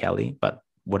think is Raquel, but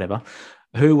whatever.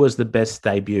 Who was the best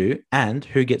debut and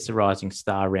who gets the rising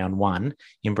star round one?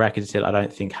 In brackets, he said, I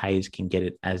don't think Hayes can get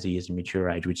it as he is a mature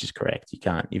age, which is correct. You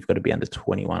can't. You've got to be under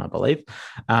 21, I believe.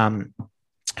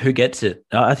 Who gets it?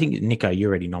 I think, Nico, you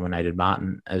already nominated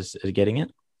Martin as getting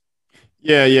it.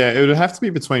 Yeah. It would have to be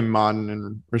between Martin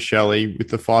and Rochelle with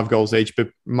the 5 goals each, but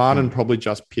Martin probably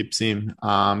just pips him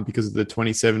because of the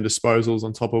 27 disposals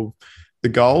on top of the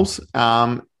goals.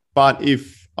 But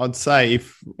if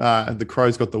the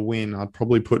Crows got the win, I'd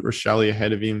probably put Rochelle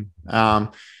ahead of him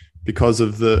because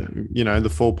of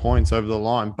the 4 points over the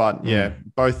line. But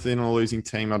both in a losing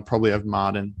team, I'd probably have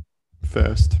Martin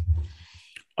first.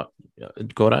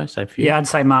 Gordo, say for you. Yeah, I'd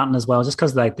say Martin as well, just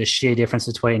because the sheer difference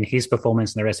between his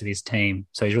performance and the rest of his team.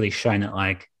 So he's really shown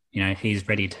that he's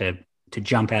ready to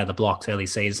jump out of the blocks early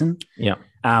season. Yeah.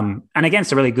 And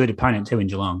against a really good opponent too in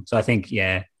Geelong. So I think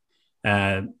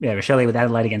Rochelle with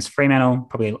Adelaide against Fremantle,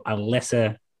 probably a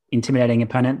lesser intimidating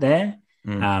opponent there.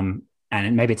 And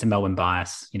maybe it's a Melbourne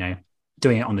bias,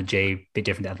 doing it on the G, a bit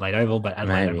different to Adelaide Oval, but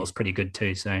Adelaide Oval's pretty good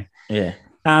too. So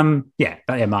Martin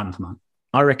for mine.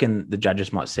 I reckon the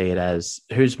judges might see it as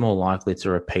who's more likely to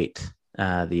repeat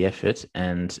the effort,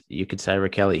 and you could say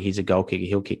Raquel, he's a goal kicker,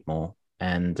 he'll kick more,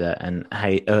 and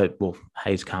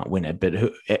Hayes can't win it, but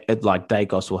like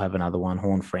Dacos will have another one,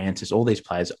 Horn Francis, all these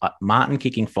players, Martin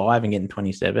kicking 5 and getting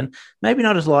 27, maybe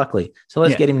not as likely. So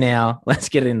let's get him now. Let's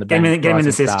get it in the get him in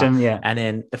the system, and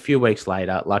then a few weeks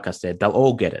later, like I said, they'll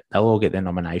all get it. They'll all get their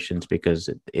nominations because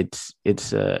it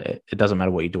doesn't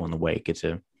matter what you do on the week. It's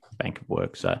a bank of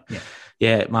work. So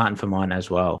Martin for mine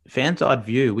as well. Fanside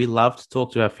view, we love to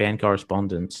talk to our fan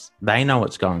correspondents. They know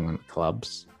what's going on at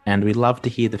clubs, and we love to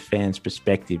hear the fans'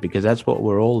 perspective because that's what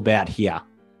we're all about here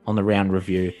on the round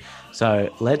review.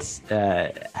 So let's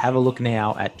have a look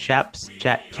now at Cats.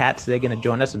 They're going to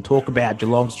join us and talk about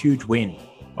Geelong's huge win.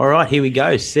 All right, here we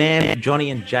go. Sam, Johnny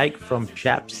and Jake from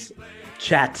Cats.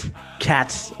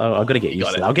 Cats. Oh, I've got to get used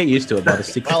to it. I'll get used to it by the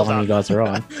 6th time you guys are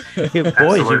on. Yeah,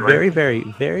 boys, you're very, very,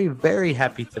 very, very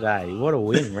happy today. What a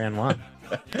win, round 1.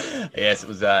 Yes, it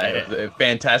was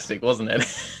fantastic, wasn't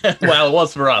it? Well, it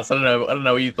was for us. I don't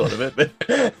know what you thought of it, but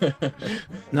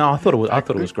no, I thought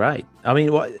it was great. I mean,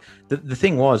 the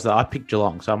thing was that I picked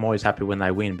Geelong, so I'm always happy when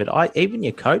they win. But even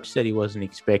your coach said he wasn't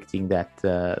expecting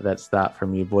that start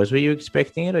from you boys. Were you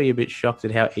expecting it, or are you a bit shocked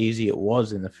at how easy it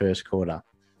was in the first quarter?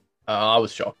 I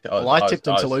was shocked. I tipped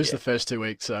them to lose the first 2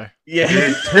 weeks, so you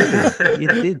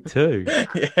did too.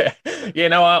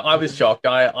 No, I was shocked.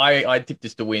 I tipped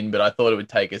us to win, but I thought it would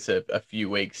take us a few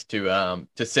weeks to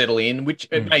settle in, which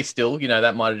it may still.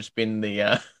 That might have just been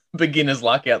the beginner's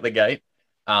luck out the gate.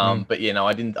 But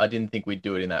I didn't think we'd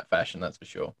do it in that fashion. That's for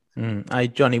sure. Hey,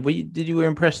 Johnny, were you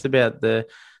impressed about the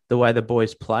way the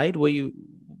boys played? Were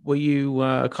you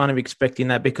kind of expecting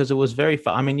that? Because it was very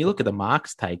far. I mean, you look at the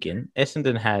marks taken.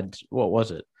 Essendon had, what was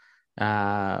it? We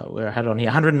had on here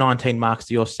 119 marks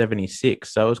to your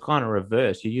 76. So it was kind of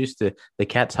reverse. You're used to the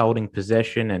Cats holding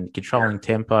possession and controlling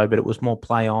tempo, but it was more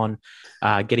play on,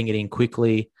 getting it in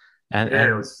quickly.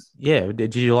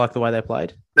 Did you like the way they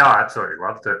played? No, I absolutely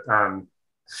loved it.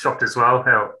 Shocked as well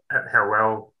how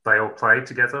well they all played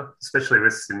together, especially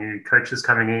with the new coaches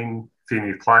coming in, a few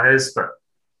new players, but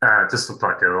just looked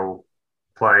like they all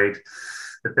played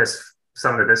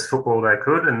some of the best football they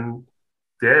could. And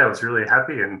I was really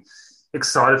happy and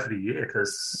excited for the year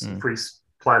because if we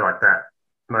play like that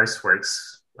most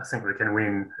weeks, I think we can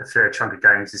win a fair chunk of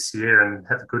games this year and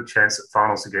have a good chance at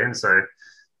finals again. So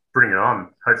bring it on.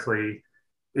 Hopefully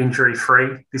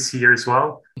injury-free this year as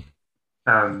well.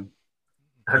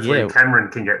 Hopefully Cameron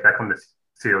can get back on the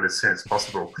field as soon as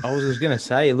possible. I was going to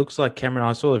say, it looks like Cameron,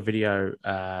 I saw a video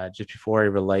just before he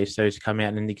released, so he's come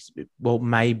out and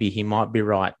maybe he might be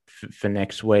right for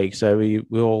next week. So we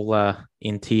all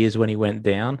in tears when he went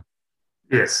down.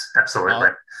 Yes,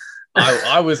 absolutely.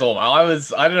 I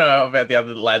don't know about the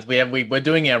other lads. We're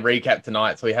doing our recap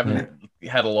tonight, so we haven't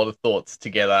had a lot of thoughts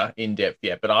together in depth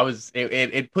yet, but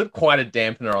it put quite a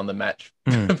dampener on the match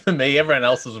for me. Everyone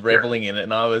else was reveling in it,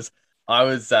 and I was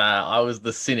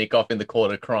the cynic off in the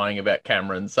corner crying about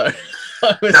Cameron. So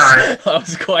I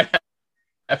was quite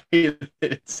happy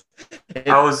that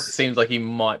it seems like he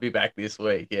might be back this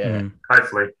week. Yeah.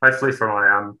 Hopefully for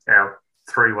our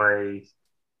 3-way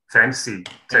fantasy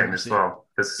team as well,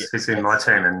 because he's in my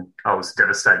team and I was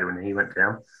devastated when he went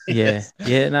down. No,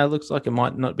 it looks like it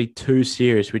might not be too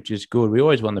serious, which is good. We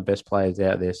always want the best players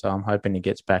out there, so I'm hoping he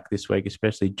gets back this week,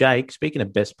 especially Jake. Speaking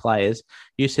of best players,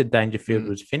 you said Dangerfield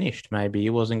was finished. Maybe he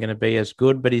wasn't going to be as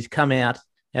good, but he's come out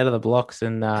of the blocks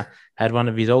and had one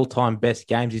of his all-time best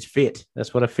games. He's fit.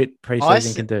 That's what a fit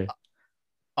preseason can do.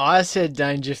 I said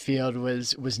Dangerfield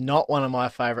was not one of my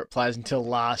favourite players until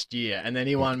last year, and then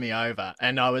he won me over.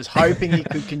 And I was hoping he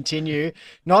could continue.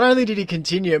 Not only did he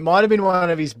continue, it might have been one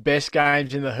of his best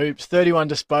games in the hoops. 31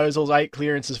 disposals, 8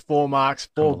 clearances, 4 marks,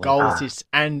 4 goal assists,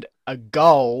 and a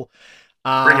goal.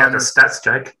 Bring out the stats,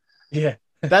 Jake. Yeah.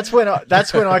 That's when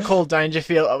I call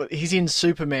Dangerfield. He's in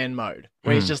Superman mode,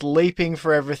 where he's just leaping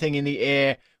for everything in the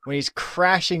air, when he's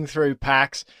crashing through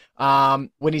packs,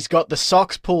 when he's got the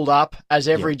socks pulled up, as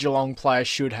every Geelong player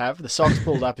should have. The socks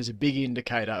pulled up is a big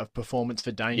indicator of performance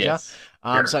for Danger. Yes.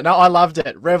 So, no, I loved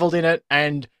it, reveled in it,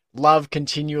 and love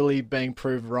continually being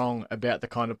proved wrong about the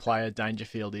kind of player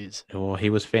Dangerfield is. Oh, he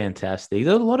was fantastic.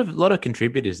 There's a lot of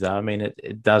contributors, though. I mean,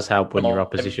 it does help when your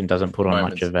opposition doesn't put on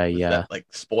much of a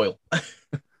spoil.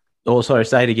 Oh, sorry,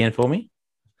 say it again for me.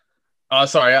 Oh,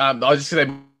 sorry. I was just going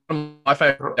to say my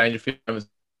favorite Dangerfield was.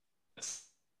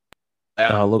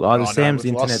 Sam's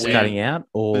internet's cutting out,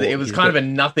 or it was kind of a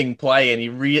nothing play, and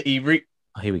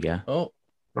here we go. Oh.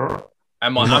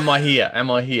 Am I here?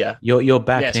 Am I here? You're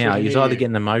back now. You're either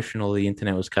getting emotional or the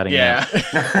internet was cutting out.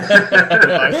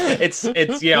 it's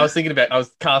I was thinking about. I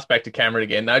was cast back to Cameron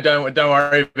again. No, don't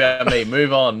worry about me.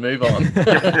 Move on. All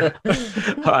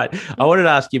right. I wanted to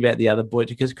ask you about the other boys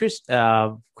because Chris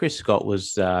Scott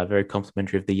was very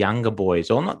complimentary of the younger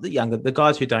boys, or not the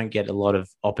guys who don't get a lot of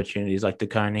opportunities, like De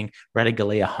Koning,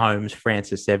 Radigalia, Holmes,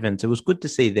 Francis Evans. It was good to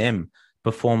see them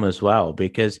perform as well,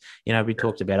 because we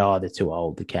talked about they're too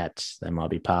old, the Cats, they might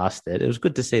be past it. It was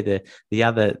good to see the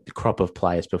other crop of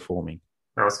players performing.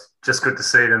 It was just good to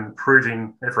see them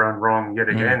proving everyone wrong yet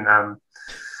again.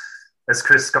 As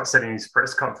Chris Scott said in his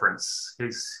press conference,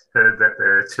 he's heard that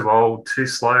they're too old, too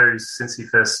slow since he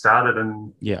first started,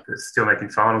 and they're still making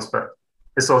finals. But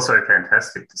it's also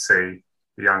fantastic to see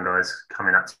the young guys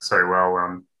coming up so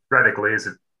well. Radically is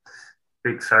a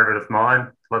big favourite of mine.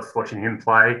 Love watching him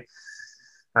play.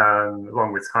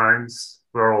 Along with Holmes.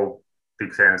 We're all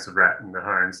big fans of Rat and the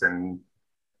Holmes, and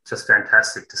just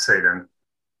fantastic to see them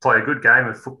play a good game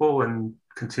of football and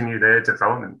continue their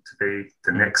development to be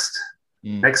the next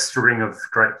string of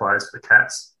great players for the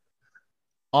Cats.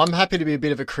 I'm happy to be a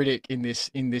bit of a critic in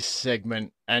this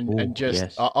segment, and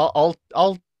I'll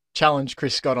challenge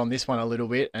Chris Scott on this one a little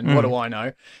bit. And what do I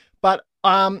know? But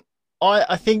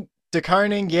I think De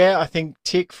Koning, I think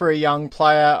tick for a young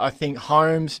player. I think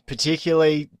Holmes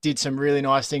particularly did some really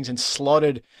nice things and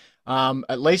slotted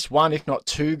at least one, if not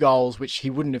two goals, which he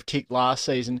wouldn't have kicked last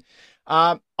season.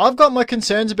 I've got my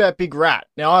concerns about Big Rat.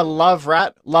 Now, I love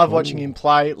Rat, love watching him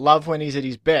play, love when he's at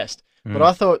his best. But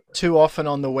I thought too often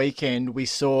on the weekend we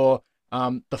saw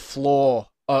the floor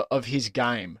of his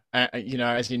game,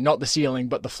 as in not the ceiling,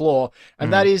 but the floor.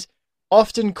 And that is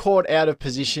often caught out of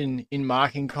position in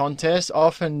marking contests,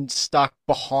 often stuck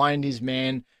behind his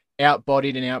man,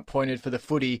 outbodied and outpointed for the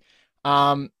footy.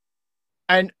 And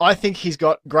I think he's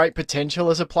got great potential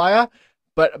as a player,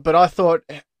 but I thought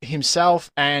himself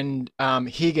and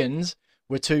Higgins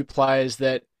were two players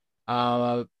that,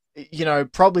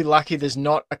 probably lucky there's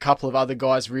not a couple of other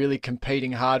guys really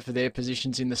competing hard for their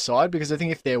positions in the side, because I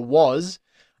think if there was,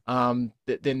 then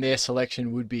their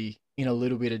selection would be in a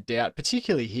little bit of doubt,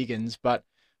 particularly Higgins. But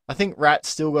I think Rat's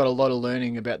still got a lot of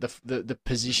learning about the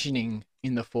positioning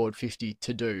in the forward 50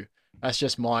 to do. That's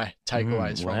just my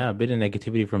takeaways from it. Wow, a bit of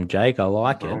negativity from Jake. I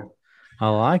like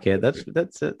it.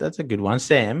 That's a good one.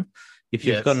 Sam, if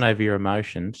you've gotten over your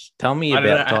emotions, tell me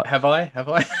about... Have I?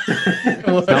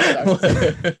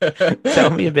 Tell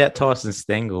me about Tyson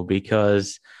Stengel,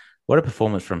 because what a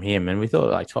performance from him. And we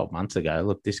thought like 12 months ago,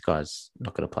 look, this guy's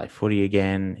not going to play footy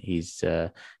again. He's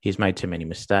made too many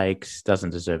mistakes,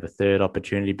 doesn't deserve a third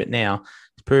opportunity. But now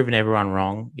he's proven everyone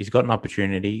wrong. He's got an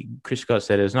opportunity. Chris Scott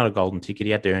said it's not a golden ticket.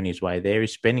 He had to earn his way there.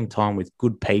 He's spending time with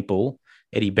good people,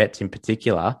 Eddie Betts in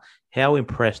particular. How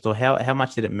impressed, or how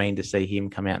much did it mean to see him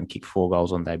come out and kick 4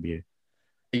 goals on debut?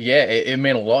 Yeah, it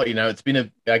meant a lot. It's been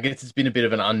a bit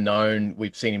of an unknown.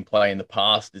 We've seen him play in the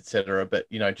past, etc. But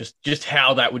just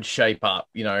how that would shape up,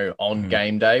 on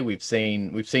game day. We've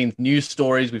seen news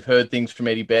stories, we've heard things from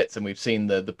Eddie Betts, and we've seen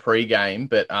the pre-game.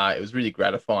 But it was really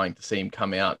gratifying to see him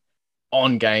come out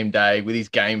on game day with his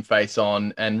game face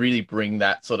on and really bring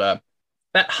that sort of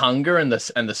that hunger and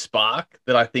the spark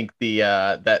that I think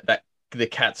the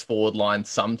Cats forward line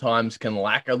sometimes can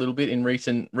lack a little bit in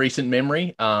recent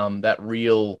memory. That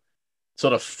real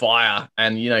sort of fire,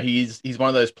 and he's one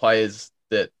of those players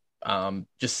that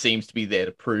just seems to be there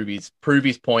to prove his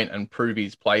point and prove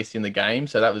his place in the game.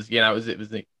 So that was it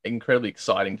was incredibly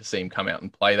exciting to see him come out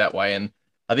and play that way. And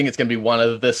I think it's going to be one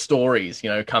of the stories,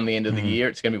 come the end of the year.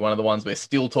 It's going to be one of the ones we're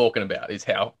still talking about, is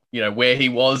how where he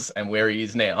was and where he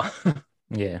is now.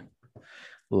 Yeah.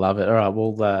 Love it. All right.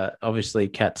 Well, obviously,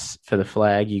 Cats for the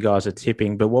flag. You guys are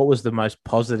tipping. But what was the most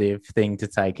positive thing to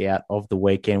take out of the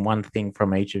weekend? One thing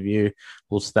from each of you.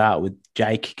 We'll start with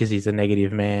Jake, because he's a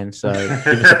negative man. So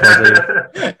give us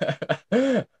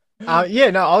a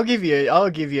positive. I'll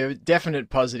give you definite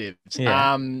positives.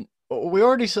 Yeah. we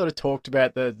already sort of talked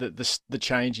about the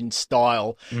change in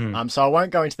style, so I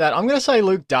won't go into that. I'm going to say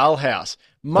Luke Dahlhaus,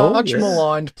 much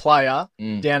maligned player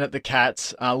down at the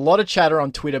Cats. A lot of chatter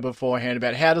on Twitter beforehand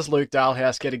about how does Luke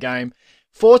Dahlhaus get a game.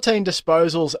 14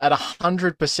 disposals at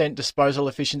 100% disposal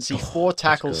efficiency, 4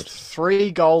 tackles, 3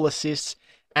 goal assists,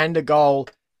 and a goal.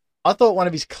 I thought one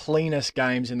of his cleanest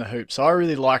games in the hoop, so I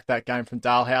really liked that game from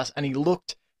Dahlhaus, and he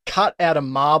looked cut out of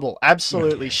marble,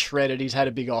 absolutely shredded. He's had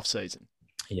a big off-season.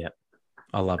 Yep,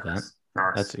 I love that.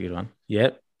 Nice. That's a good one.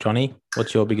 Yep. Johnny,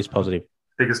 what's your biggest positive?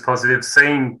 Biggest positive,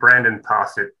 seeing Brandon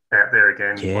Parfitt out there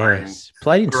again. Yes.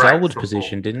 Played in Selwood's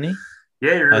position, didn't he?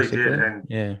 Yeah, he really did,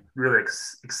 and really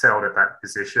excelled at that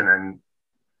position. And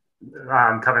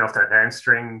coming off that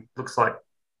hamstring, looks like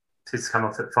he's come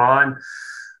off it fine.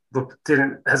 Look,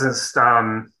 hasn't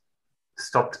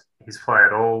stopped his play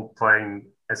at all, playing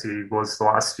as he was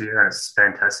last year, and it's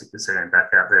fantastic to see him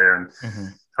back out there. And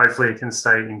hopefully he can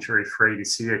stay injury-free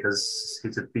this year because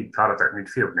he's a big part of that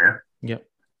midfield now. Yep.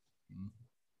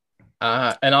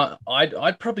 And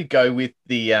I'd probably go with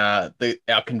our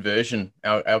conversion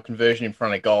in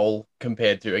front of goal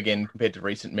compared to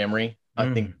recent memory.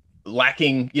 I think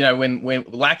lacking, when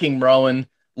lacking Rowan,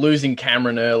 losing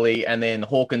Cameron early, and then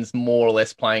Hawkins more or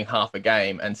less playing half a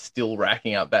game and still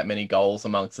racking up that many goals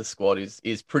amongst the squad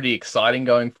is pretty exciting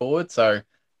going forward. So,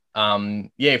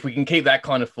 if we can keep that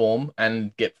kind of form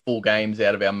and get full games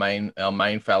out of our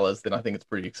main fellas, then I think it's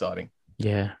pretty exciting.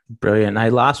 Yeah, brilliant.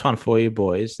 Hey, last one for you,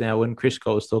 boys. Now, when Chris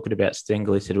Cole was talking about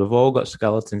Stengel, he said, we've all got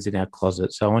skeletons in our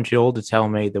closet, so I want you all to tell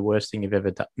me the worst thing you've ever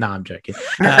done. No, I'm joking.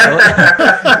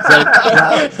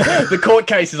 The court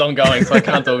case is ongoing, so I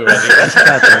can't talk about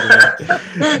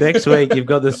it. Next week, you've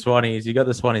got the Swannies. You've got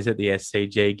the Swannies at the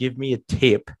SCG. Give me a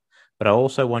tip, but I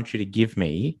also want you to give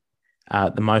me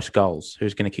the most goals.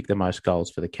 Who's going to kick the most goals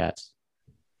for the Cats?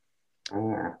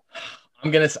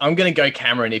 I'm gonna go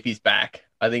Cameron if he's back.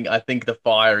 I think the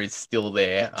fire is still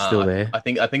there. I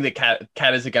think the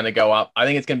Catters are going to go up. I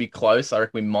think it's going to be close. I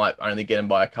reckon we might only get him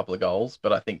by a couple of goals,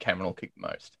 but I think Cameron will kick the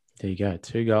most. There you go,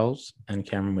 2 goals and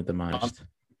Cameron with the most.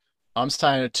 I'm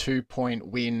saying a 2-point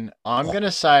win. I'm going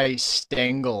to say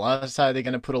Stengel. I say they're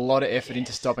going to put a lot of effort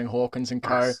into stopping Hawkins and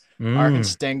co. I reckon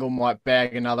Stengel might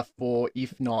bag another 4,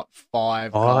 if not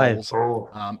 5 goals.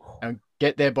 And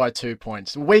get there by 2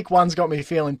 points. Week 1's got me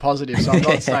feeling positive, so I'm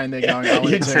not saying they're going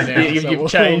 0-2 now. You've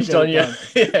changed on you.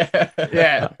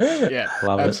 Yeah.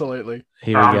 Love absolutely. It.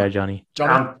 Here we go, Johnny.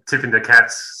 I'm tipping the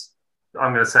Cats.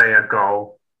 I'm going to say a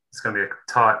goal. It's going to be a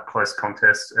tight, close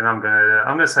contest, and I'm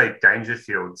going to say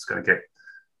Dangerfield's going to get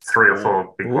 3 or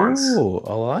 4 big ones. Ooh,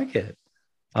 I like it.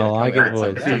 I like it,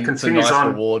 boys. If he continues a nice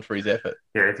reward for his effort.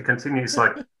 Yeah, if he continues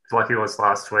like he was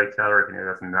last week, I reckon he'll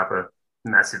have another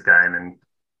massive game, and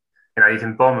you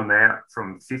can bomb him out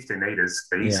from 50 metres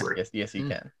easily. Yeah. Yes, he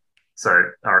can. So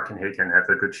I reckon he can have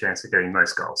a good chance of getting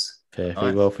most goals. Perfect.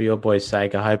 Nice. Well, for your boys'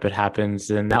 sake, I hope it happens.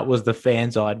 And that was the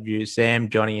fans' eye view. Sam,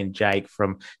 Johnny, and Jake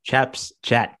from Chaps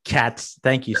Chat Cats.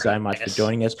 Thank you so much for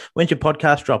joining us. When's your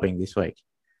podcast dropping this week?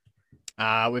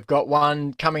 We've got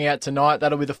one coming out tonight.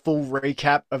 That'll be the full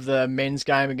recap of the men's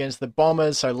game against the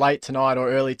Bombers. So late tonight or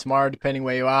early tomorrow, depending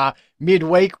where you are.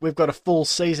 Midweek, we've got a full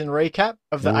season recap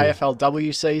of the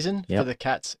AFLW season for the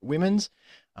Cats women's.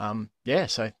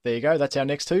 So there you go. That's our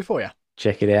next 2 for you.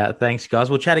 Check it out. Thanks, guys.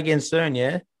 We'll chat again soon,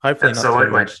 yeah? Hopefully not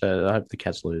too much. I hope the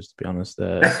Cats lose, to be honest,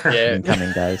 in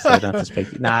coming days. So I don't have to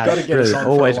speak. Nah, really,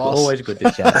 always good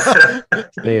to chat.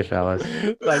 See you, fellas.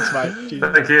 Thanks, mate.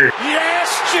 Cheers. Thank you.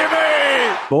 Yes,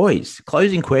 Jimmy! Boys,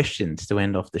 closing questions to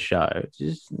end off the show.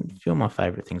 Just a few of my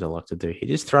favourite things I like to do here.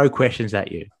 Just throw questions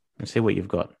at you and see what you've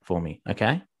got for me,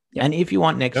 okay? Yep. And if you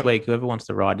want next week, whoever wants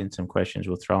to write in some questions,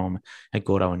 we'll throw them at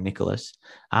Gordo and Nicholas.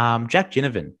 Jack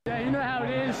Ginnivan. Yeah, you know how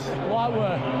it is. Light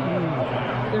work.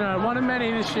 One of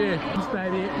many this year.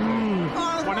 Baby.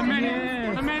 One of many. Yeah.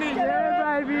 One of many.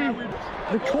 Yeah, baby.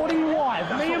 Recording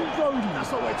live. Me and Brody.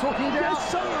 That's what we're talking about.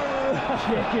 Yes, sir.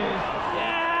 Check it.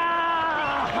 Yeah.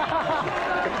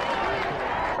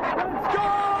 Let's go,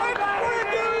 baby.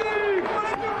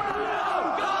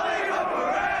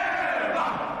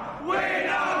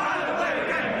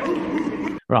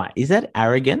 Right. Is that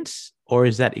arrogance or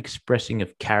is that expressing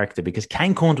of character? Because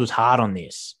Kane Cornes was hard on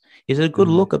this. Is it a good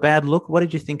look, a bad look? What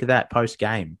did you think of that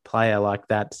post-game? Player like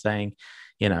that saying,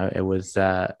 it was,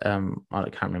 I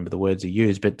can't remember the words he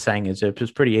used, but saying it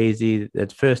was pretty easy.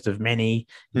 It's first of many,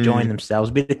 enjoying themselves,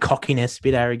 a bit of cockiness, a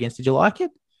bit of arrogance. Did you like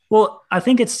it? Well, I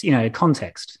think it's,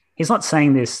 context. He's not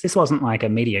saying this. This wasn't like a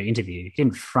media interview. He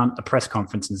didn't front a press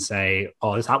conference and say,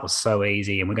 that was so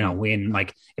easy and we're going to win.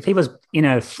 Like if he was in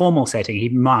a formal setting, he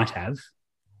might have.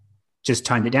 just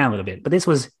toned it down a little bit. But this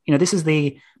was, this is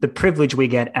the privilege we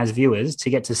get as viewers to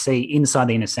get to see inside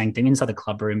the inner sanctum, inside the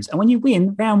club rooms. And when you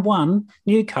win round one,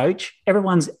 new coach,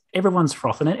 everyone's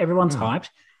frothing it, everyone's hyped.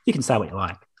 You can say what you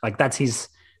like. Like that's his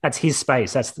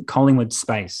space. That's the Collingwood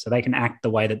space. So they can act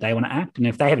the way that they want to act. And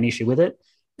if they have an issue with it,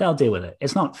 they'll deal with it.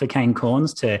 It's not for Kane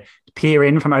Corns to peer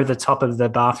in from over the top of the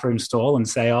bathroom stall and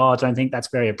say, "Oh, I don't think that's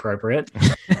very appropriate."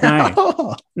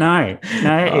 No.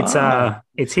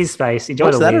 It's his space. Enjoy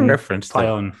What's the that win. a reference Play to?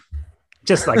 on.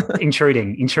 Just like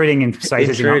intruding in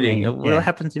spaces. Intruding. What What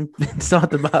happens inside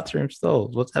the bathroom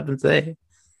stalls? What happens there?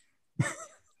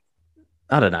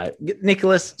 I don't know.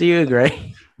 Nicholas, do you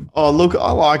agree? Oh, look,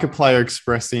 I like a player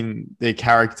expressing their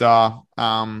character. I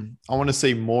want to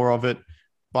see more of it,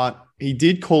 but he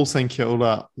did call St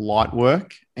Kilda light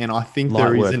work, and I think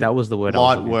that was the word.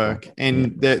 Light work,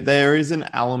 and there is an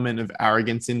element of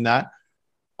arrogance in that.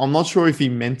 I'm not sure if he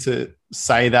meant to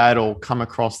say that or come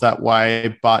across that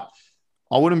way, but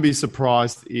I wouldn't be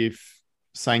surprised if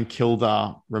St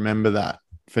Kilda remember that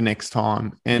for next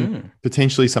time, and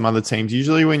potentially some other teams.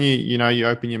 Usually when you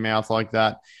open your mouth like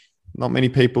that, not many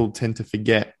people tend to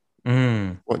forget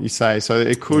what you say. So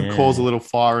it could cause a little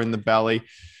fire in the belly.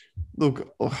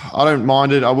 Look, I don't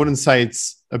mind it. I wouldn't say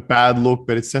it's a bad look,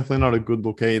 but it's definitely not a good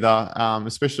look either,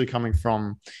 especially coming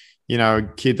from, a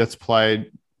kid that's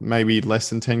played maybe less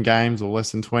than 10 games or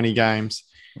less than 20 games.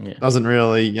 Yeah. Doesn't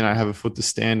really, have a foot to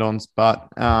stand on. But,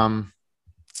 I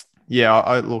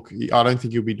don't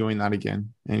think he'll be doing that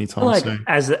again anytime soon.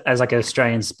 As like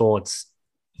Australian sports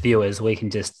viewers, we can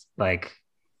just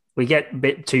we get a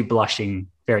bit too blushing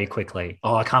very quickly.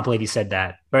 Oh, I can't believe you said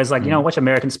that. Whereas watch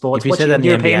American sports, watch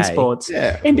European sports.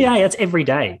 Yeah. NBA, that's every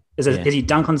day. As you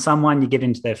dunk on someone, you get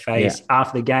into their face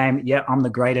after the game. Yeah, I'm the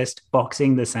greatest.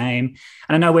 Boxing, the same.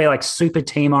 And I know we're super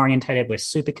team orientated. We're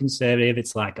super conservative.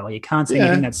 It's you can't say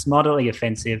anything that's moderately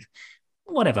offensive.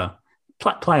 Whatever.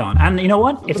 Play on. And you know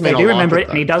what? If they do remember it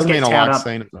and he does get towed up,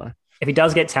 if he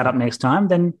does get towed up next time,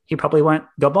 then he probably won't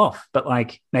gob off. But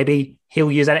maybe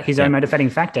he'll use that as his own motivating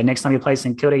factor. Next time he plays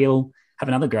St Kilda, he'll have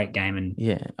another great game and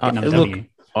get another W.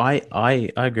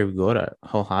 I agree with Gordo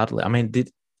wholeheartedly. I mean,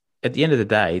 at the end of the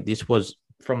day, this was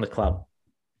from the club.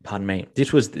 Pardon me.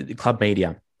 This was the club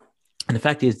media. And the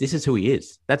fact is, this is who he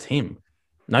is. That's him.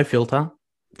 No filter.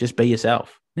 Just be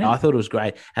yourself. Yeah. I thought it was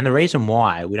great. And the reason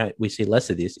why we see less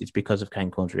of this is because of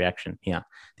Kane Corn's reaction here.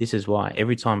 This is why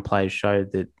every time players show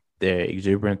that they're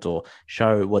exuberant or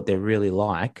show what they're really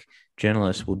like,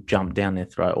 journalists will jump down their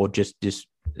throat or just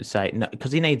say no,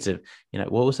 because he needs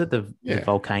what was it, the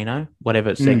volcano,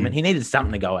 whatever segment. He needed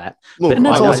something to go at. Look, I'm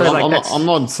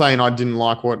not saying I didn't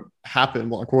like what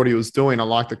happened, like what he was doing. I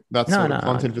like that sort of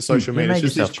content for social media. It's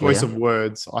just his choice of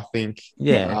words, I think.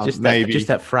 Yeah, just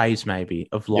that phrase maybe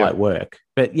of light work.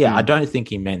 But I don't think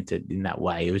he meant it in that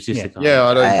way. It was just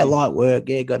light work.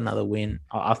 Yeah, got another win.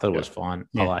 I thought it was fine.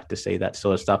 I like to see that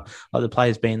sort of stuff. Like the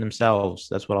players being themselves.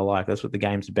 That's what I like. That's what the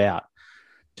game's about.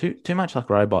 Too much like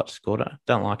robots, Gordo.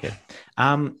 Don't like it.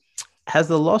 Has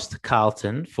the loss to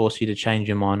Carlton forced you to change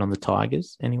your mind on the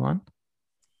Tigers? Anyone?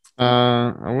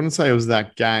 I wouldn't say it was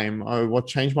that game. What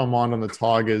changed my mind on the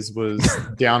Tigers was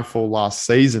downfall last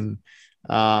season.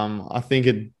 I think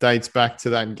it dates back to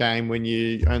that game when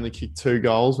you only kicked 2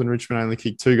 goals, when Richmond only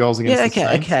kicked 2 goals against the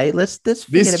Saints. Okay. Let's this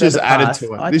just added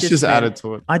to it. This just added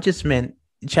to it. I just meant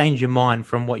change your mind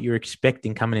from what you're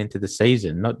expecting coming into the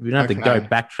season. We don't have to go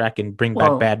backtrack and bring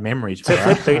back bad memories.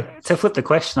 To flip the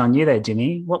question on you there,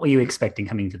 Jimmy, what were you expecting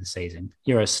coming into the season?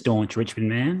 You're a staunch Richmond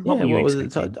man. What were you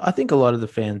expecting? I think a lot of the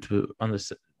fans were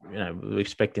were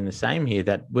expecting the same here,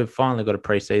 that we've finally got a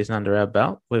pre-season under our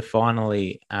belt. We've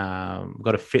finally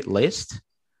got a fit list,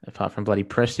 apart from bloody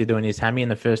Prestia doing his hammy in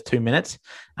the first 2 minutes.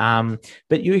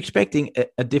 But you're expecting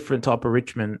a different type of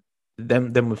Richmond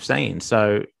than we've seen.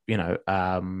 So,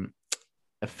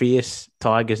 a fierce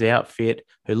Tigers outfit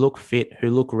who look fit, who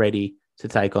look ready to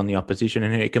take on the opposition,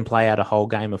 and who can play out a whole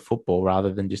game of football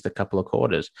rather than just a couple of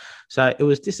quarters. So it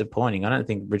was disappointing. I don't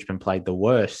think Richmond played the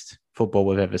worst football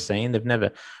we've ever seen. They've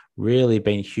never really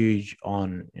been huge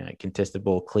on contested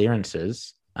ball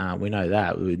clearances. We know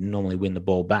that. We would normally win the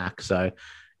ball back. So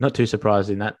not too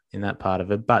surprised in that part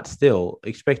of it, but still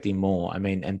expecting more. I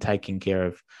mean, and taking care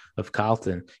of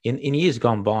Carlton. In years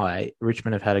gone by,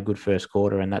 Richmond have had a good first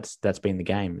quarter, and that's been the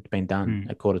game. It's been done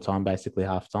at quarter time, basically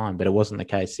half time, but it wasn't the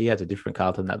case. He has a different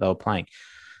Carlton that they were playing.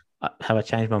 Have I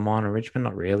changed my mind on Richmond?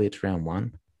 Not really. It's round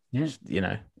one.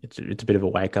 Yeah. It's a bit of a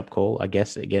wake up call, I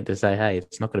guess, again, to say, hey,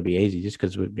 it's not going to be easy just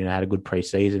because we've had a good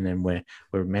preseason and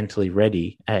we're mentally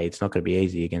ready. Hey, it's not going to be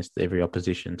easy against every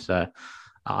opposition. So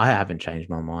I haven't changed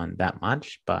my mind that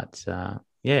much, but do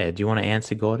you want to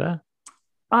answer, Gordo?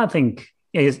 I think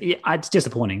it's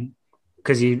disappointing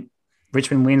because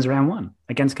Richmond wins round 1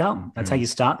 against Carlton. That's how you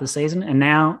start the season. And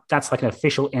now that's like an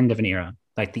official end of an era.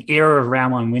 Like the era of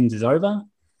round 1 wins is over.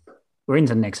 We're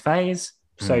into the next phase.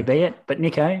 So be it. But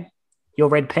Nico, your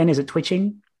red pen, is it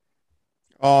twitching?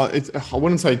 I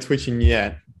wouldn't say twitching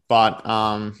yet, but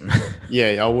I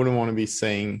wouldn't want to be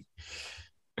seeing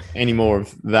any more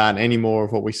of that, any more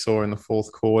of what we saw in the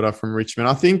fourth quarter from Richmond.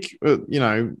 I think,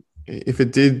 if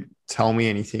it did tell me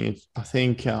anything, I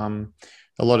think a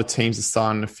lot of teams are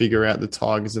starting to figure out the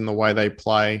Tigers and the way they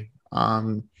play.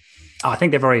 I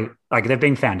think they've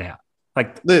been found out.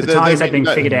 Like the Tigers have been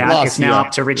figured out. It's now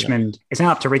up to Richmond. Yeah. It's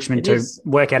now up to Richmond to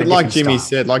work out a different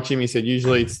style. Like Jimmy said,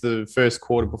 usually it's the first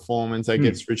quarter performance that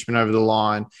gets Richmond over the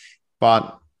line.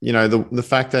 But, the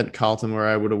fact that Carlton were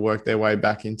able to work their way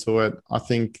back into it, I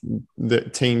think the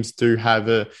teams do have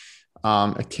a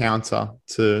counter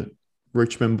to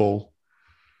Richmond ball.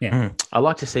 Yeah. I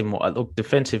like to see more. Look,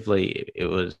 defensively, it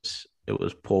was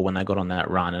poor when they got on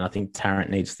that run, and I think Tarrant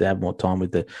needs to have more time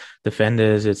with the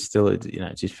defenders. It's still,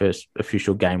 it's his first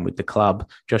official game with the club.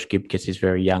 Josh Gibkiss is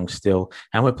very young still,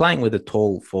 and we're playing with a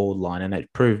tall forward line, and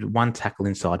it proved one tackle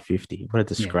inside 50. What a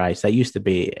disgrace! They used to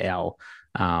be our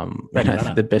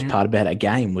the best part about our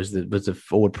game was the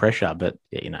forward pressure, but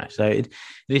so it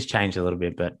has changed a little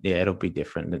bit, but it'll be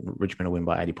different. Richmond will win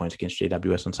by 80 points against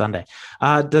GWS on Sunday.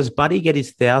 Does Buddy get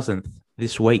his 1,000th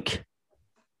this week?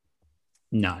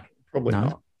 No. Probably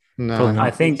not. No. Probably not.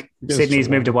 I think Sydney's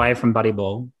moved away from buddy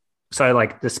ball. So,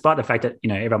 despite the fact that,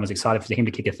 everyone was excited for him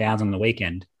to kick 1,000 on the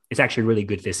weekend, it's actually really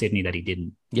good for Sydney that he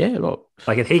didn't. Yeah, look.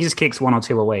 If he just kicks 1 or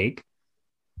 2 a week,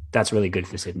 that's really good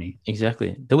for Sydney.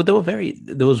 Exactly. There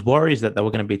was worries that they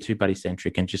were going to be too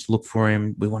buddy-centric and just look for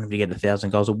him. We want him to get 1,000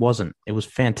 goals. It wasn't. It was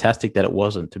fantastic that it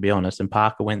wasn't, to be honest. And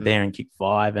Parker went there and kicked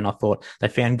 5, and I thought they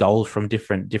found goals from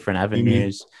different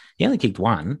avenues. He only kicked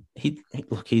 1.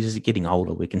 He's getting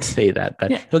older. We can see that.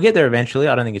 But he'll get there eventually.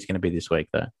 I don't think it's going to be this week,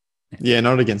 though. Yeah,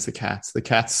 not against the Cats. The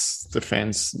Cats'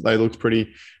 defense, they looked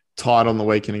pretty tight on the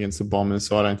weekend against the Bombers,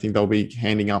 so I don't think they'll be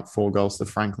handing up 4 goals to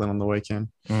Franklin on the weekend.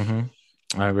 Mm-hmm.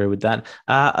 I agree with that.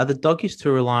 Are the Doggies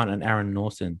too reliant on Aaron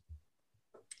Norton?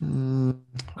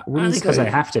 Because they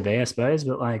have to be, I suppose,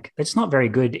 but it's not very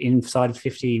good inside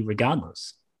 50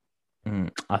 regardless.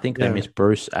 I think they missed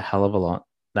Bruce a hell of a lot.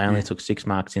 They only took 6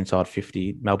 marks inside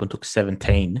 50. Melbourne took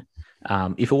 17.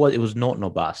 If it was Norton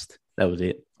or bust, that was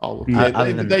it. Oh,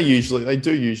 they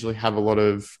do usually have a lot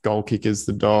of goal kickers,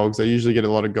 the Dogs. They usually get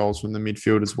a lot of goals from the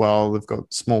midfield as well. They've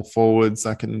got small forwards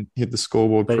that can hit the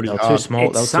scoreboard pretty hard. Too small.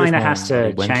 It's something that has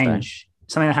to change.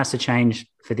 Something that has to change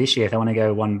for this year if they want to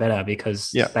go one better,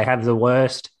 because they have the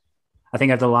worst. I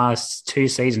think over the last 2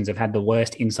 seasons, they've had the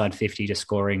worst inside 50 to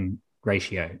scoring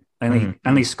ratio.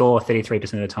 Only score 33%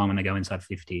 of the time when they go inside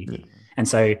 50. Yeah. And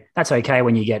so that's okay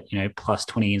when you get, plus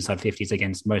 20 inside 50s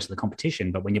against most of the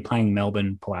competition. But when you're playing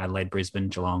Melbourne, Port Adelaide, Brisbane,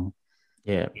 Geelong.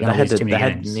 Yeah, they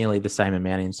had nearly the same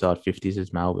amount inside 50s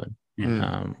as Melbourne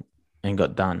and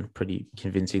got done pretty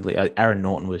convincingly. Aaron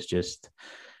Norton was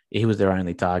he was their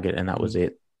only target, and that was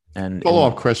it. And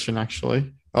follow-up question,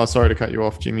 actually. Oh, sorry to cut you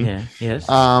off, Jimmy. Yeah, yes.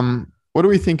 What do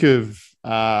we think of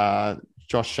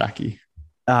Josh Shackey?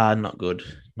 Not good.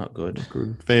 Not good.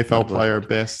 VFL player at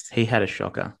best. He had a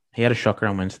shocker. He had a shocker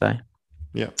on Wednesday.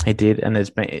 Yeah, he did. And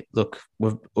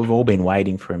we've all been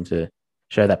waiting for him to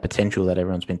show that potential that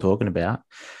everyone's been talking about.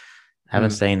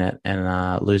 Haven't seen it,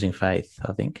 and losing faith,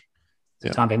 I think.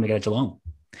 It's time for him to go to Geelong.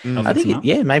 I think,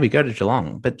 maybe go to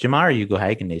Geelong. But Jamari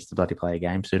Ugle-Hagan needs to bloody play a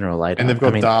game sooner or later. And they've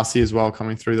got Darcy as well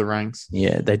coming through the ranks.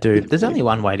 Yeah, they do. There's only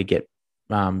one way to get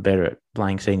better at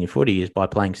playing senior footy is by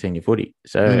playing senior footy.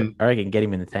 So I reckon get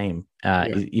him in the team.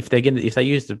 If they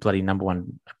use the bloody number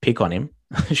 1 pick on him,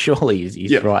 surely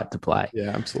he's right to play. Yeah,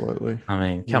 absolutely. I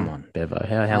mean, come on, Bevo.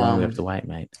 How long do we have to wait,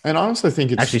 mate? And I also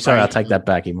think it's actually sorry. I'll take that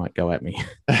back. He might go at me.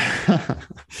 I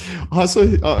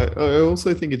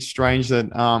also think it's strange that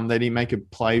they didn't make a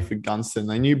play for Gunston.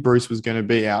 They knew Bruce was going to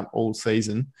be out all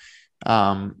season.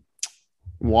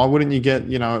 Why wouldn't you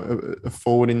get, a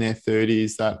forward in their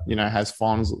 30s that, has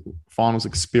finals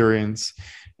experience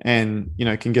and,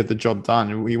 can get the job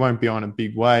done? We won't be on a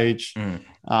big wage.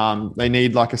 They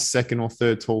need a second or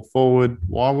third tall forward.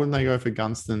 Why wouldn't they go for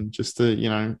Gunston just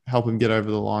to, help him get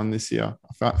over the line this year?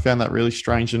 I found that really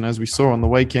strange. And as we saw on the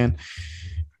weekend,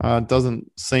 it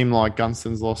doesn't seem like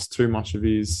Gunston's lost too much of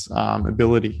his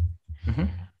ability. Mm-hmm.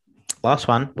 Last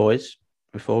one, boys.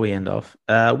 Before we end off,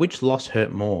 which loss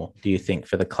hurt more, do you think,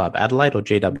 for the club, Adelaide or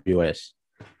GWS?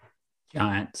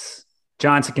 Giants.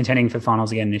 Giants are contending for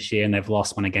finals again this year, and they've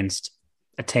lost one against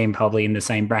a team probably in the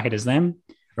same bracket as them,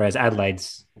 whereas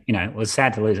Adelaide's, it was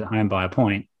sad to lose at home by a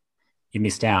point, you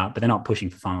missed out, but they're not pushing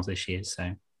for finals this year,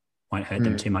 so won't hurt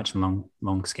them too much in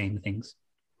long scheme of things.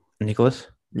 Nicholas?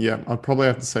 Yeah, I'd probably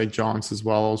have to say Giants as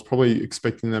well. I was probably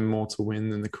expecting them more to win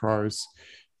than the Crows.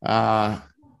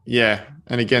 Yeah,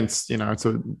 and against,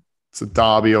 it's a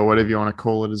derby or whatever you want to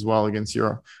call it as well against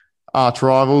your arch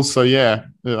rivals. So, yeah,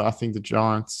 I think the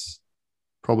Giants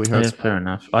probably hurts. Yeah, fair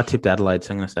enough. I tipped Adelaide,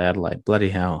 so I'm going to say Adelaide. Bloody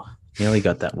hell. Nearly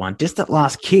got that one. Just that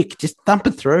last kick. Just thump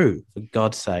it through, for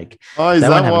God's sake. Oh, is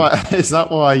that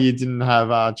why you didn't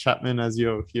have Chapman as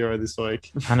your hero this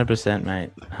week? 100%,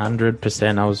 mate.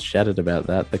 100%. I was shattered about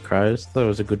that. The Crows thought it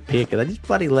was a good pick. They just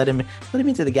bloody let him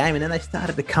into the game, and then they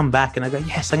started to come back, and I go,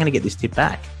 yes, I'm going to get this tip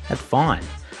back. That's fine.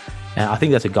 And I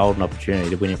think that's a golden opportunity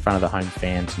to win in front of the home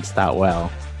fans and start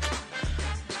well.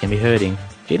 It's going to be hurting.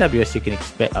 GWS, you can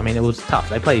expect, it was tough.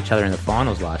 They played each other in the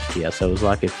finals last year, so it was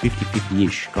like a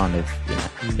 50-50-ish kind of,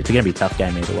 it's going to be a tough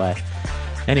game either way.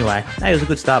 Anyway, it was a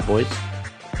good start, boys.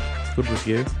 Good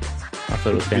review. I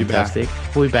thought it was fantastic.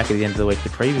 We'll be back at the end of the week to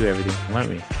preview everything, won't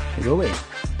we? We will be.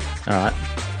 All right.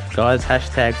 Guys,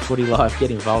 hashtag #FootyLive.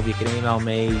 Get involved. You can email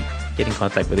me, get in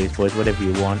contact with these boys, whatever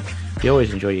you want. We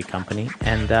always enjoy your company,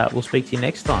 and we'll speak to you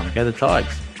next time. Go the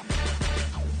Tigers.